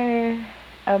 I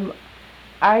am.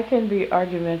 I can be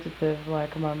argumentative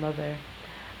like my mother.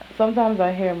 Sometimes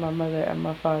I hear my mother and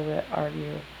my father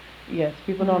argue. Yes,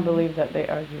 people don't Hmm. believe that they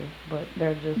argue, but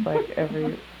they're just like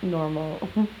every normal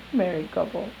married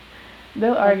couple.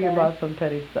 They'll argue Okay. about some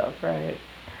petty stuff, right?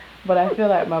 But I feel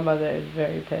like my mother is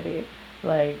very petty.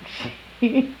 Like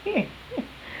she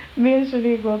Me and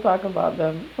Shanique will talk about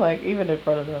them, like even in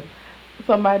front of them.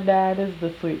 So my dad is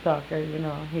the sweet talker,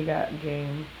 he got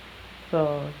game.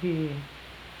 So he'll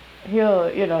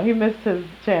he missed his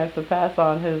chance to pass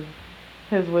on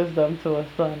his wisdom to a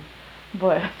son.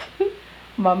 But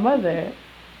my mother,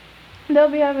 they'll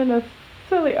be having a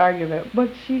silly argument, but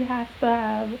she has to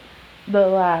have the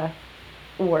last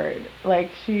word.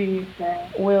 Like she Okay.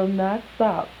 will not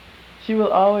stop. She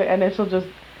will always, and then she'll just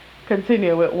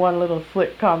continue with one little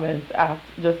slick comment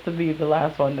after, just to be the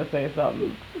last one to say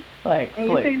something like And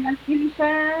you slick. say that's you,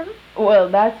 Sam? Well,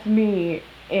 that's me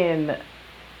in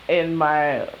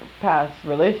my past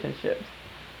relationships.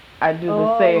 I do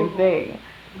the same Oh, thing.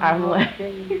 I'm like,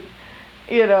 okay.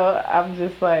 I'm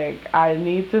just like, I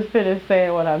need to finish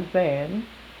saying what I'm saying,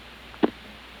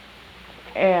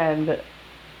 and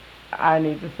I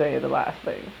need to say the last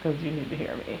thing because you need to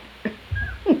hear me.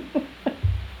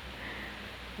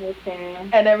 Okay.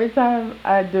 And every time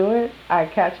I do it, I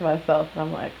catch myself and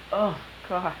I'm like, oh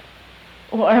God,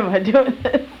 why am I doing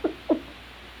this?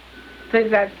 So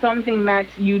is that something that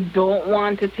you don't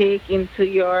want to take into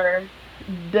your,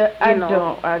 I you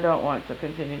know, don't want to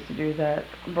continue to do that,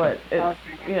 but it's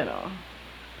okay, you know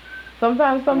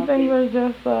sometimes some things okay.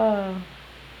 are just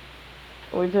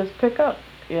we just pick up,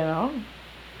 you know.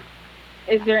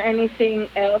 Is there anything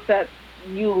else that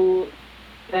you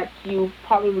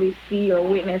probably see or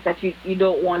witness that you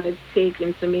don't want to take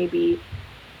into maybe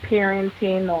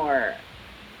parenting or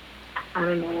I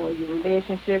don't know your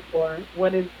relationship or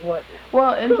what?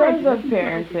 Well, in terms Parenting. of Let's do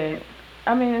parenting parenting, first.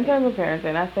 I mean, in Yeah. terms of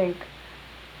parenting,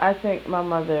 I think my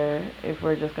mother, if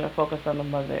we're just gonna focus on the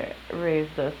mother,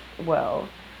 raised us well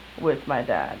with my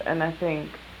dad, and I think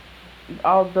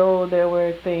although there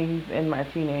were things in my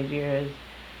teenage years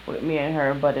with me and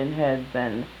her butting heads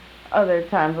and other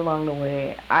times along the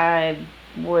way, I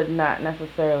would not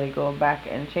necessarily go back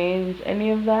and change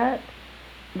any of that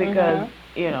because, Mhm.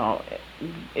 you know,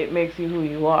 it makes you who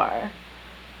you are.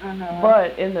 Mhm.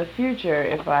 But in the future,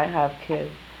 if I have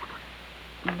kids,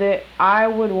 that I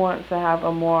would want to have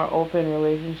a more open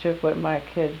relationship with my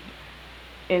kids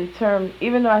in terms,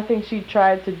 even though I think she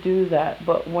tried to do that,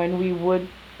 but when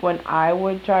I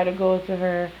would try to go to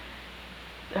her,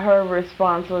 her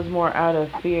response was more out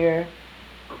of fear,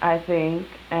 I think,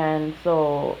 and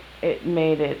so it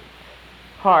made it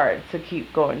hard to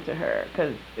keep going to her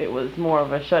because it was more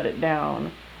of a shut it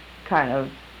down kind of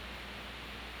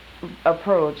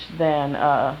approach than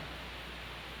a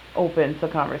open to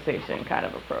conversation kind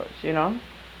of approach.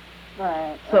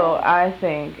 Right. So Right. I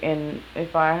think in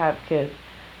if I have kids,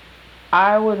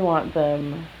 I would want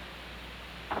them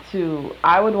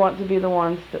I would want to be the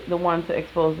one to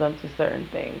expose them to certain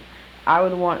things. I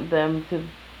would want them to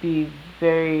be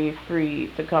very free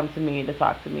to come to me to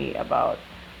talk to me about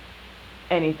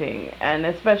anything, and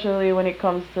especially when it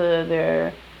comes to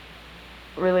their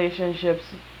relationships,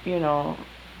 you know,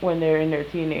 when they're in their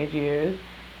teenage years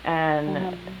and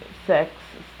Mhm. sex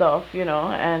stuff,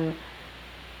 and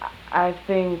I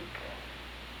think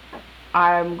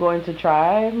I'm going to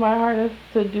try my hardest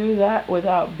to do that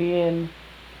without being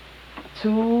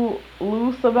too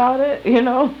loose about it.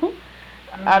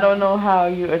 I don't Mhm. know how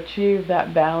you achieve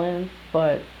that balance,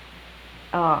 but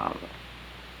um,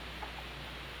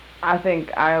 I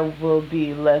think I will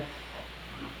be less,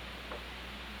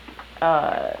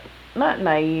 uh, not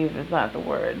naive is not the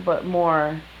word, but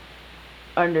more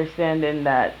understanding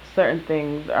that certain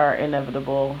things are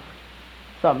inevitable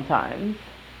sometimes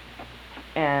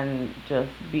and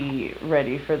just be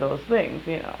ready for those things.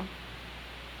 Okay.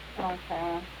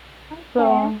 Okay.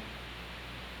 So,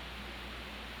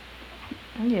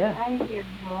 yeah. I hear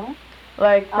you.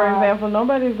 Like, for Um. example,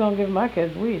 nobody's gonna give my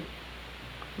kids weed.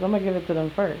 I'm gonna give it to them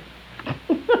first.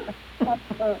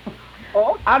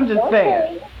 Oh. I'm just saying.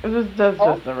 Okay. It's just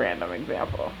Oh. a random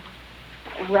example.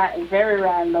 Right. Very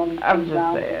random I'm just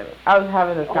example. saying. I was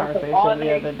having this Out of conversation all the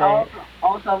the other day.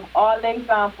 out of all the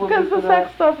examples you Because the could sex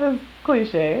have. stuff is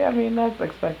cliche. I mean, that's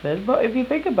expected. But if you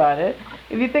think about it,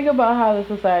 if you think about how the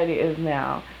society is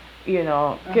now,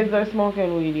 kids are Mhm.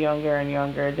 smoking weed younger and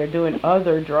younger. They're doing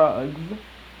other drugs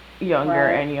younger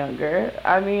Right. and younger.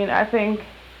 I mean, I think,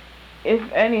 if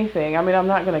anything, I mean, I'm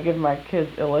not going to give my kids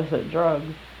illicit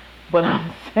drugs, but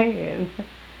I'm saying,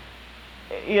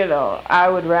 I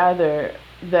would rather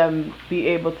them be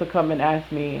able to come and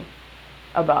ask me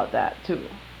about that too,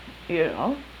 you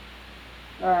know?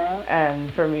 Right.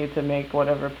 And for me to make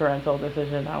whatever parental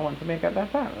decision I want to make at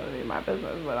that time. It'll be my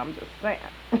business, but I'm just saying.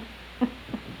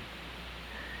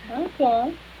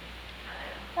 Okay.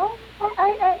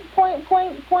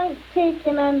 Point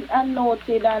taken and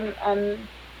noted and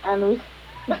and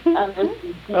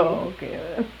Oh, received.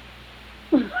 okay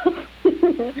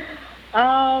then.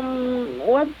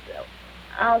 What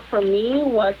for me,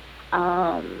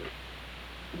 um,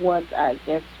 what I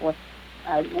guess what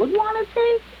I would want to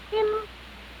take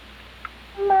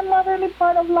in my motherly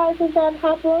part of life if that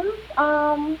happens,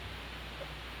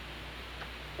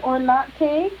 or not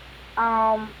take.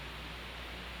 Um,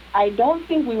 I don't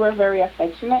think we were very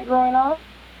affectionate growing up.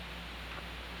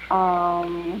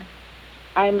 Um,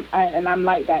 and I'm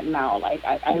like that now. Like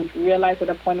I realized at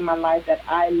a point in my life that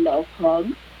I love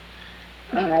hugs.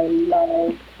 I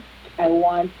love. I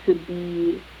want to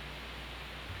be.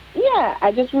 Yeah,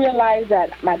 I just realized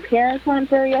that my parents weren't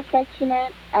very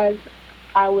affectionate as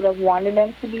I would have wanted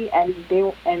them to be,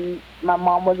 and my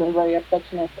mom wasn't very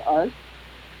affectionate to us.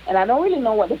 And I don't really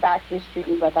know what the back history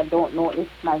is. Like I don't know if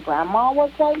my grandma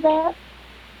was like that.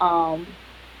 Um,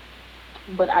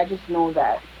 but I just know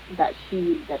that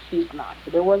she's not.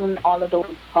 So there wasn't all of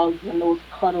those hugs and those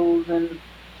cuddles and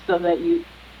stuff that you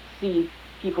see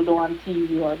people do on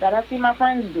TV or that I see my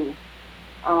friends do.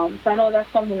 So I know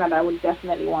that's something that I would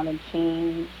definitely want to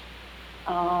change.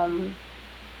 Um,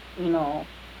 you know,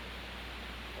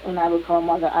 when I become a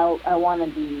mother, I want to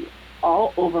be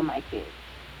all over my kids,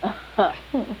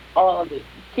 all of it.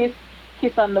 Kiss,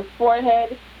 kiss on the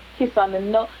forehead, kiss on the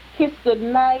nose, kiss good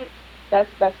night.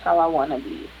 That's how I want to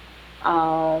be.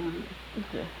 Um,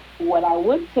 what I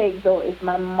would take though is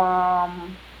my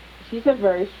mom. She's a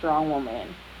very strong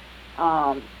woman.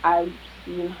 I've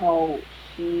seen how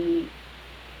she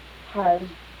has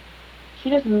she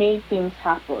just made things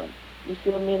happen. You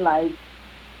feel me? Like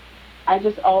I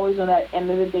just always know that at the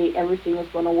end of the day everything is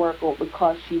gonna work out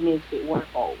because she makes it work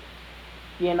out.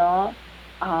 You know?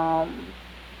 Um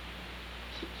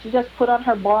she just put on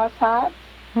her boss hat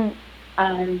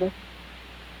and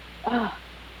uh,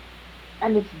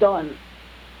 and it's done.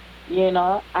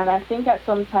 And I think that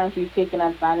sometimes we've taken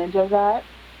advantage of that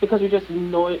because we just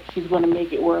know she's gonna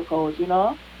make it work out,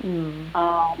 Mm.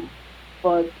 Um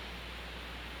but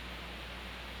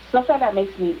stuff like that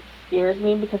makes me scares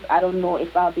me because I don't know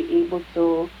if I'll be able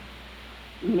to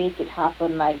make it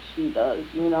happen like she does.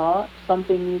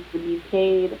 Something needs to be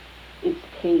paid, it's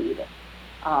paid.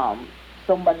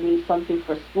 Somebody needs something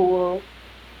for school,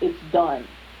 it's done.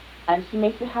 And she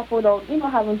makes it happen without,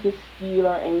 having to steal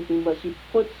or anything, but she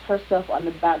puts herself on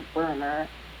the back burner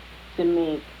to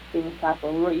make things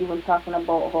happen. We were even talking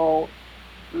about how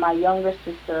my younger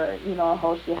sister,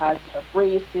 how she has her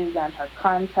braces and her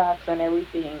contacts and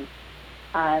everything.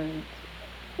 And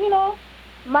you know,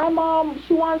 my mom,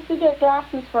 she wants to get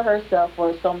glasses for herself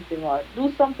or something or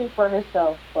do something for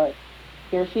herself, but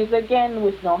here she is again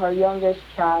with her youngest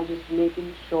child, just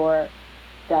making sure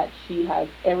that she has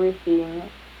everything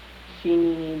she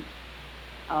needs,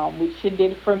 which she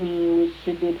did for me, which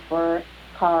she did for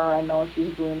Cara. I know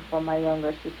she's doing for my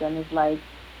younger sister, and it's like,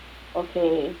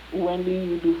 okay, when do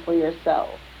you do for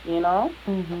yourself? You know?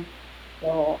 Mhm.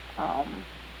 So,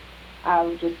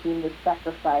 I've just seen the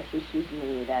sacrifices she's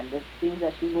made and the things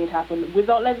that she's made happen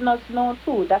without letting us know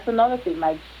too. That's another thing.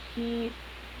 Like she's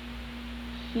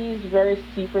very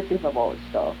secretive about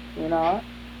stuff.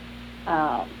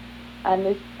 Um, and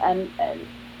it's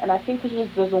and I think she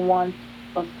just doesn't want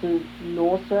us to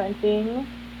know certain things.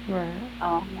 Right.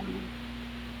 Um,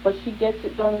 but she gets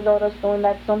it done without us knowing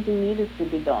that something needed to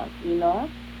be done.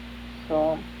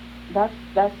 So that's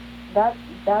that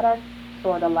that I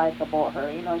sort of like about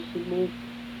her. She makes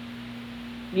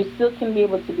you still can be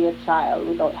able to be a child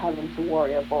without having to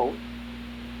worry about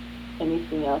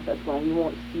anything else that's going. You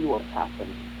won't see what's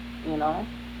happening.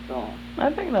 So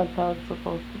I think that's how it's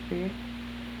supposed to be.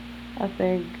 I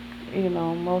think,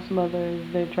 most mothers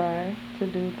they try to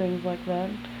do things like that.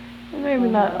 Maybe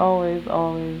not mhm.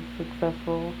 always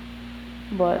successful,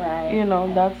 but Right,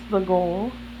 right. that's the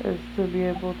goal is to be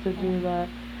able to do that.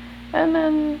 And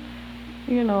then,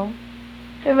 you know,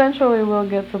 eventually we'll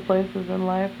get to places in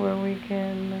life where we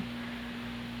can,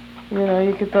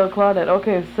 you can tell Claudette,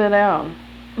 okay, sit down,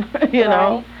 you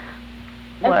know, Right.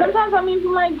 And but sometimes I'm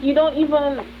even like you don't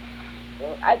even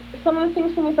some of the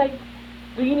things for me is like,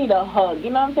 do you need a hug?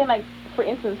 You know what I'm saying? Like for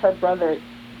instance, her brother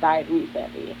died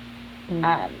recently mm,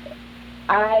 and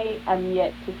I am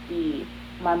yet to see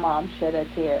my mom shed a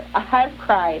tear. I've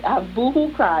cried. I've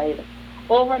boohoo cried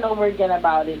over and over again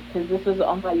about it because this was the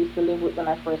uncle I used to live with when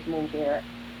I first moved here,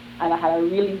 and I had a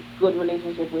really good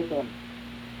relationship with him.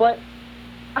 But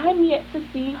I'm yet to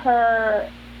see her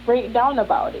break down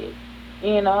about it.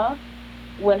 You know,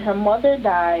 when her mother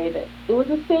died, it was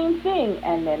the same thing,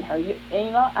 and then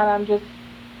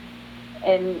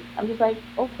and I'm just like,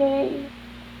 okay,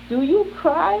 do you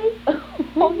cry?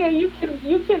 Okay,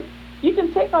 you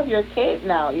can take off your cape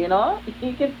now. You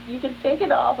can take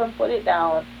it off and put it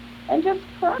down and just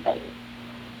cry.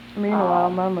 Meanwhile,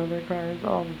 my mother cries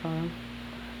all the time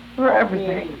for Oh,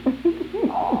 everything. really?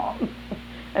 Oh.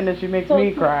 And then she makes So,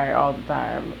 me cry all the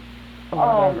time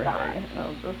about oh everything. gosh.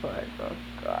 I'm just like, oh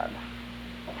God.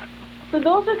 So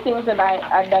those are things that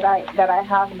I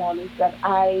have noticed that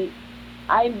I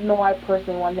know I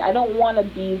personally want. I don't want to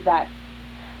be that.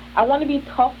 I want to be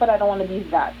tough, but I don't want to be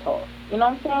that tough. You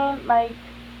know what I'm saying? Like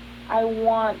I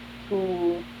want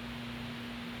to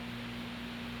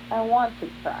I want to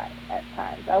cry at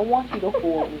times. I want you to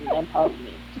hold me and hug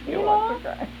me. You You want to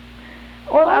know? cry.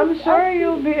 Well, I I'm I sure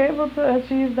you'll be able to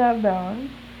achieve that balance.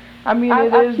 I mean,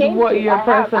 it I've is changed what it. your I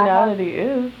have personality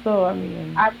is, so I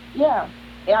mean. Yeah.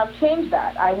 Yeah, I've changed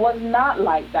that. I was not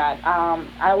like that.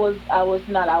 I was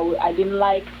not. I didn't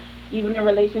like even in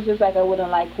relationships. Like I wouldn't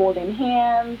like holding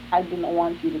hands. I didn't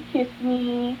want you to kiss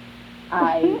me.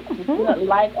 I just didn't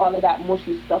like all of that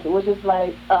mushy stuff. It was just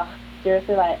like,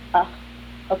 seriously, like,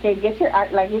 okay, get your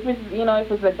act. Like if it's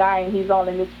if it's a guy and he's all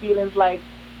in his feelings, like,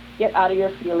 get out of your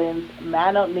feelings,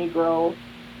 man up, Negro,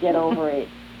 get over it.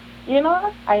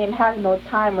 I didn't have no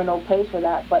time or no place for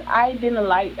that, but I didn't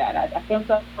like that. I came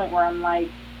to a point where I'm like,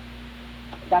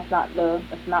 that's not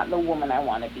the woman I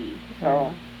want to be.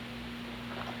 Right.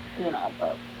 So,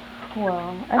 but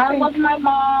Well, I I think. love my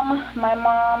mom. My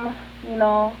mom,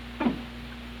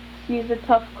 she's a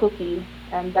tough cookie,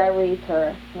 and I raised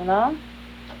her. You know,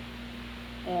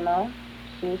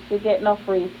 she get enough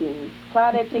ratings.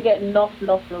 Claudette, to get enough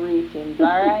ratings. All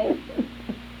right,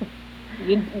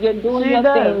 you're doing She your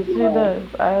does. thing, She girl. does.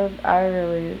 I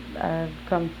really I've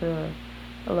come to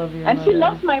love your And she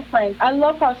loves mother. my friends. I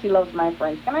love how she loves my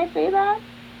friends. Can I say that?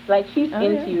 Like she's Oh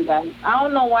into yeah. you guys. I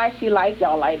don't know why she like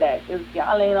y'all like that, cause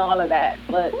y'all ain't all of that.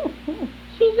 But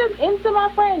she's just into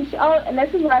my friends. And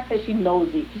this is why I say she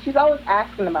nosy, cause she's always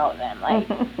asking about them. Like,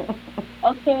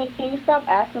 okay, can you stop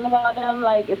asking about them?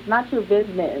 Like, it's not your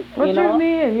business, What you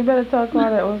mean? You better tell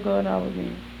Claudette what's going on with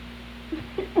me.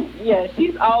 Yeah,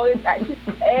 she's always she's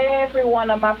every one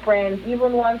of my friends,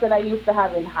 even ones that I used to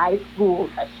have in high school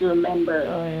that she remembers.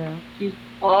 Oh yeah. She's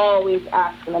always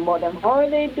asking about them. How are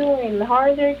they doing? How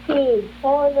are their kids?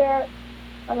 How are their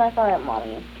I'm like, all right,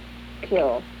 mommy,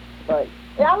 chill. But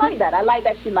yeah, I like that. I like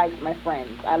that she likes my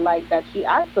friends. I like that she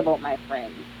asks about my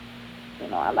friends.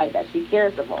 I like that she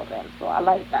cares about them. So I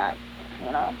like that.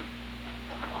 You know.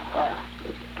 But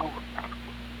yeah.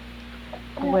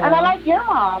 Yeah, and I Well, like your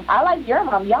mom. I like your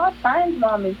mom. Y'all Shine's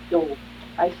mom is dope.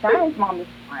 Like Shine's mom is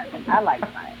fun. Like I like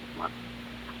Shine's mom.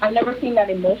 I've never seen that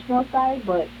emotional side,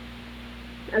 but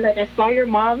and like I saw your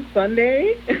mom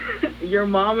Sunday. Your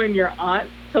mom and your aunt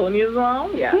Tony's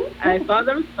mom. Yeah, I saw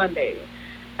them Sunday,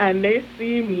 and they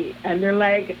see me and they're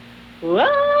like, "Whoa,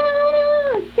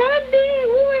 Candy,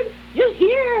 woman, you're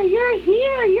here, you're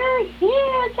here, you're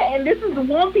here!" And this is the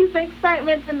one piece of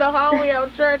excitement in the hallway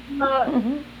of church.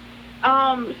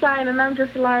 Shine, and I'm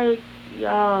just like,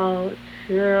 yo,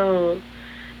 chill.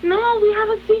 No, we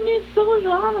haven't seen you in so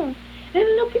long. And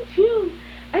look at you.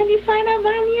 And you find a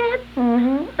man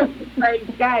mhm. yet?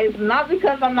 Like, guys, not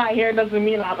because I'm not here doesn't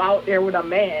mean I'm out there with a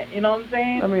man. You know what I'm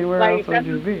saying? I mean, where else Like, would that's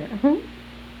you just, be?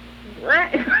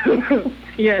 right.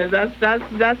 Yeah,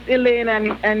 that's Elaine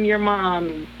and your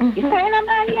mom. You find a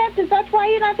man yet? Is that why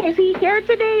you're not here? Is he here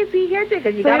today? Is he here today?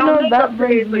 Because you So got you on know makeup that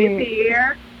today, brings so is me. he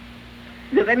here?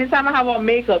 Because anytime I have on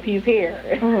makeup, he's here.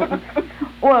 Mhm.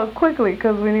 Well, quickly,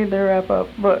 because we need to wrap up.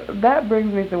 But that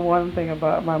brings me to one thing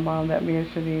about my mom that me and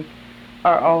Shanique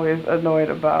are always annoyed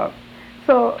about.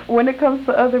 So when it comes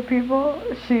to other people,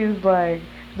 she's like,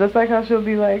 just like how she'll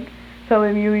be like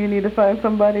telling you need to find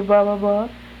somebody, blah blah blah.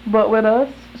 But with us,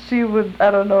 she would, I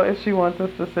don't know if she wants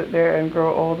us to sit there and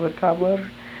grow old with cobwebs,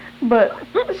 but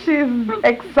she's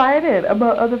excited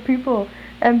about other people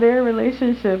and their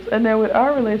relationships, and then with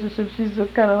our relationship, she's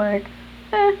just kind of like,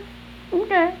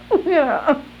 okay,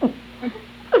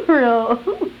 real,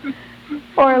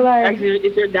 or like, Actually,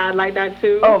 is your dad like that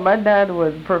too? oh, my dad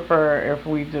would prefer if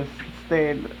we just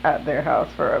stayed at their house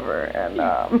forever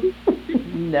and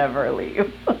never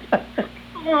leave.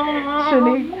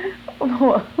 Shanique,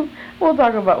 Aww. we'll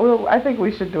talk about. I think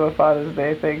we should do a Father's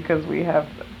Day thing because we have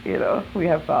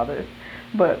fathers,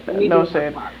 but We no do have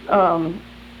shade. fathers.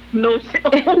 No shit.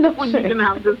 No When you shade. can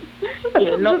have this.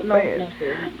 Yeah, I'm just saying. no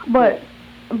shit. But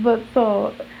Yeah.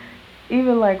 so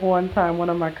even like one time, one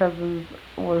of my cousins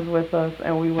was with us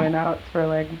and we went out for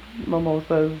like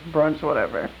mimosas, brunch,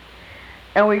 whatever.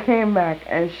 And we came back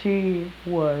and she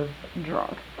was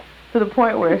drunk to the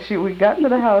point where we got to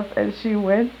the house and she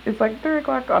went. It's like 3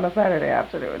 o'clock on a Saturday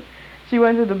afternoon. She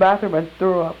went to the bathroom and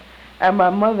threw up. And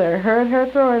my mother heard her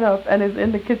throwing up and is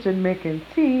in the kitchen making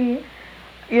tea,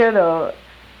 you know,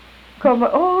 come,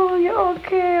 oh, you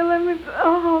okay? Let me,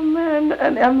 oh man.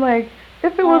 And I'm like,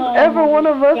 if it was Oh ever one my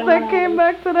of us that came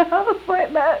gosh. back to the house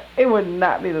like that, it would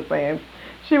not be the same.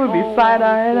 She would be Oh side my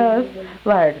eyeing us, goodness.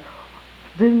 like,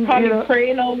 didn't, Probably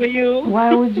praying over you.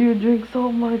 why would you drink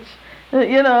so much? But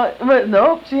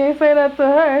nope, she ain't say that to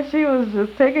her. She was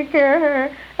just taking care of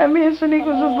her. And me and Shanique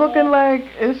was just looking Oh, like,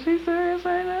 is she serious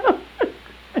right now?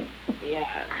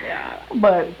 yeah, yeah.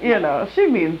 But, No. she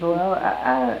means well.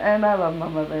 And I love my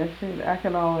mother. I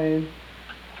can always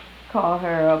call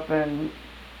her up and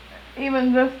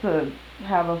even just to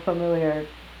have a familiar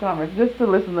conversation, just to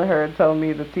listen to her tell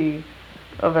me the tea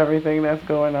of everything that's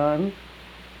going on.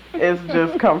 It's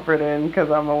just comforting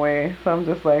because I'm away. So I'm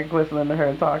just like listening to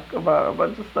her talk about a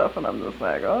bunch of stuff, and I'm just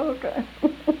like, oh, okay.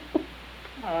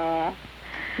 Uh,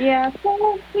 yeah,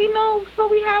 so so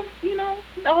we have,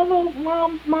 although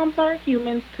moms are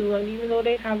humans too, and even though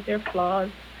they have their flaws,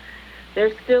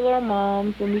 they're still our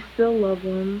moms, and we still love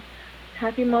them.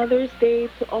 Happy Mother's Day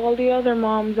to all the other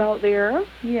moms out there.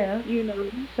 Yes. You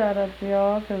know, Shout out to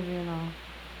y'all because,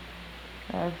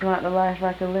 that's not the life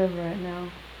I can live right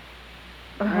now.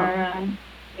 um,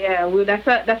 yeah,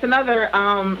 that's another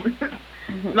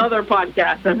another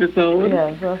podcast episode.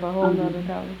 Yes, that's a whole nother Um,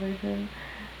 conversation.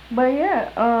 But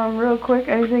yeah, real quick,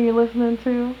 anything you listening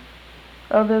to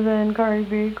other than Cardi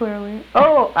B, clearly?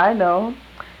 Oh, I know.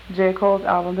 J. Cole's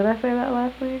album. Did I say that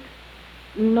last week?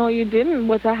 no, you didn't,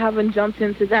 but I haven't jumped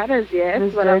into that as yet,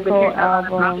 This but J. I've been Cole hearing a lot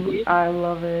about album, it. I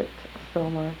love it so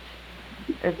much.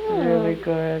 It's really Hmm.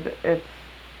 good. It's,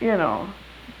 you know,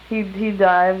 he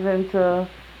dives into,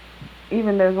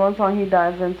 even there's one song he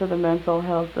dives into the mental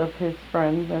health of his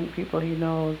friends and people he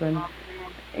knows, and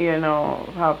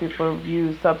how people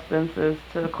use substances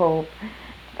to cope.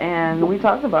 And we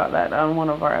talked about that on one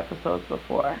of our episodes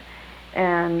before.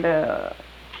 And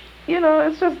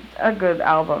it's just a good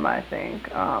album, I think.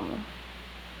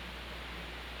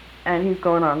 And he's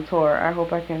going on tour. I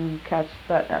hope I can catch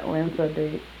that Atlanta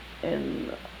date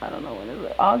in, I don't know, when is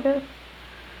it, August?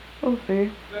 We'll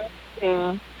see.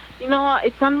 Yeah.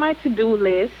 It's on my to-do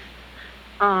list.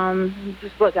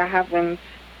 Just but I haven't.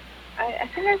 I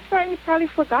think I probably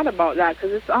forgot about that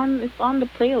because it's on the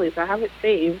playlist. I have it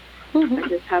saved. I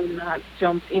just have not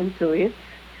jumped into it.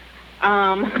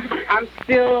 Um, I'm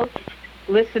still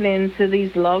listening to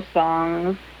these love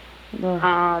songs. Ugh.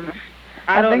 Um,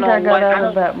 I I don't think know I got what out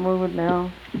of that mood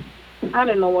now. I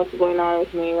don't know what's going on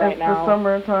with me right It's the now.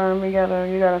 summertime. You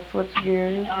gotta switch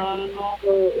gears.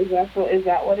 Is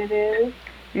that what it is?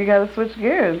 You gotta switch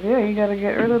gears. Yeah, you gotta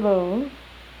get rid of those.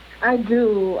 I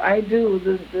do.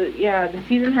 The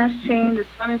season has changed. The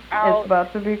sun is It's out.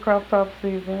 about to be crop top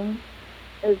season.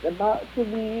 It's about to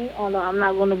be. Oh no, I'm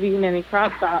not going to be in any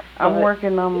crop tops, I'm but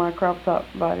working on my crop top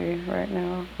body right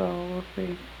now, so we'll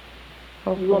see.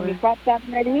 you want me Hopefully. crop top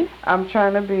ready? I'm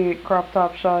trying to be crop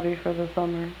top shoddy for the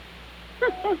summer.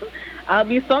 I'll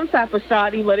be some type of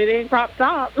shoddy, but it ain't crop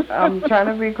top. I'm trying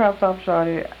to be crop top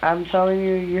shoddy. I'm telling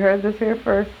you, you heard this here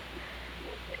first.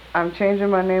 I'm changing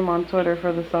my name on Twitter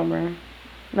for the summer.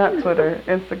 Not Twitter,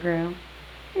 Instagram.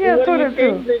 Yeah, What do you Twitter too.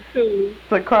 change it to?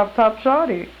 To crop top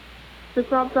shoddy. To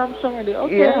crop top shoddy.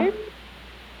 Yeah. Okay,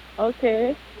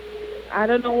 okay. I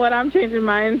don't know what I'm changing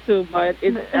mine to, but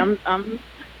I'm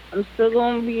still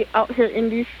gonna be out here in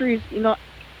these streets,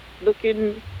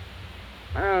 looking.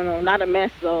 I don't know, not a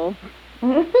mess though.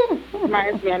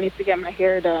 Reminds me, I need to get my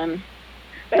hair done.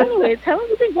 But anyways, haven't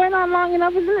we been going on long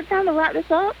enough? Isn't it time to wrap this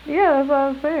up? Yeah, that's what I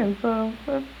was saying. So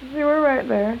you were right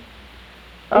there.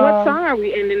 What song Um, are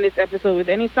we ending this episode with?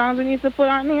 Any songs we need to put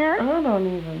on here? I don't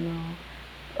even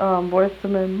know. Boys to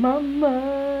Men,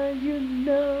 Mama, you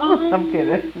know. I'm Um,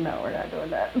 kidding. No, we're not doing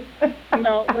that.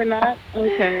 no, we're not.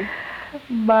 Okay.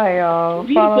 Bye, y'all. We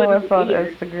need to Follow put us on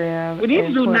here. Instagram We need to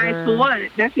and do nice for Twitter. what?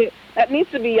 That's it. That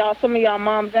needs to be some of y'all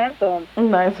mom's anthem.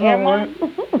 Nice Yeah, homework.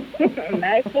 mom.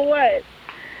 Nice for what?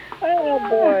 Oh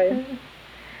boy.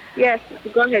 Yes.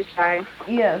 Go ahead, Shy.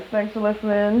 Yes, thanks for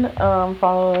listening.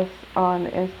 Follow us on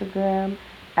Instagram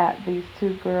at These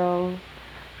Two Girls,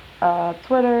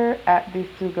 Twitter at These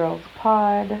Two Girls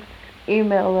Pod.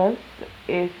 Email us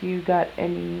if you got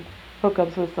any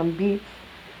hookups with some beats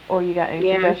or you got any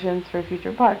Yes. suggestions for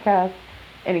future podcasts,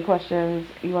 any questions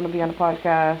you want to be on the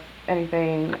podcast,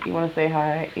 anything you want to say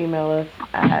hi, email us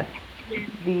at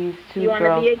These You Two want to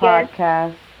Girls be a guest?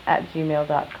 Podcast at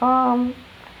gmail.com.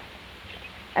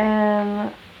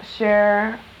 And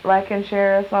like and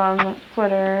share us on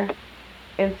Twitter,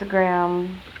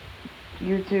 Instagram,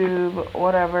 YouTube,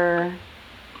 whatever.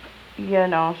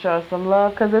 Show us some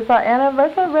love because it's our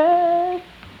anniversary.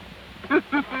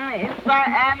 It's our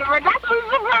anniversary. That's what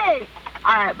it's great.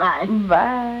 All right, bye.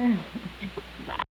 Bye.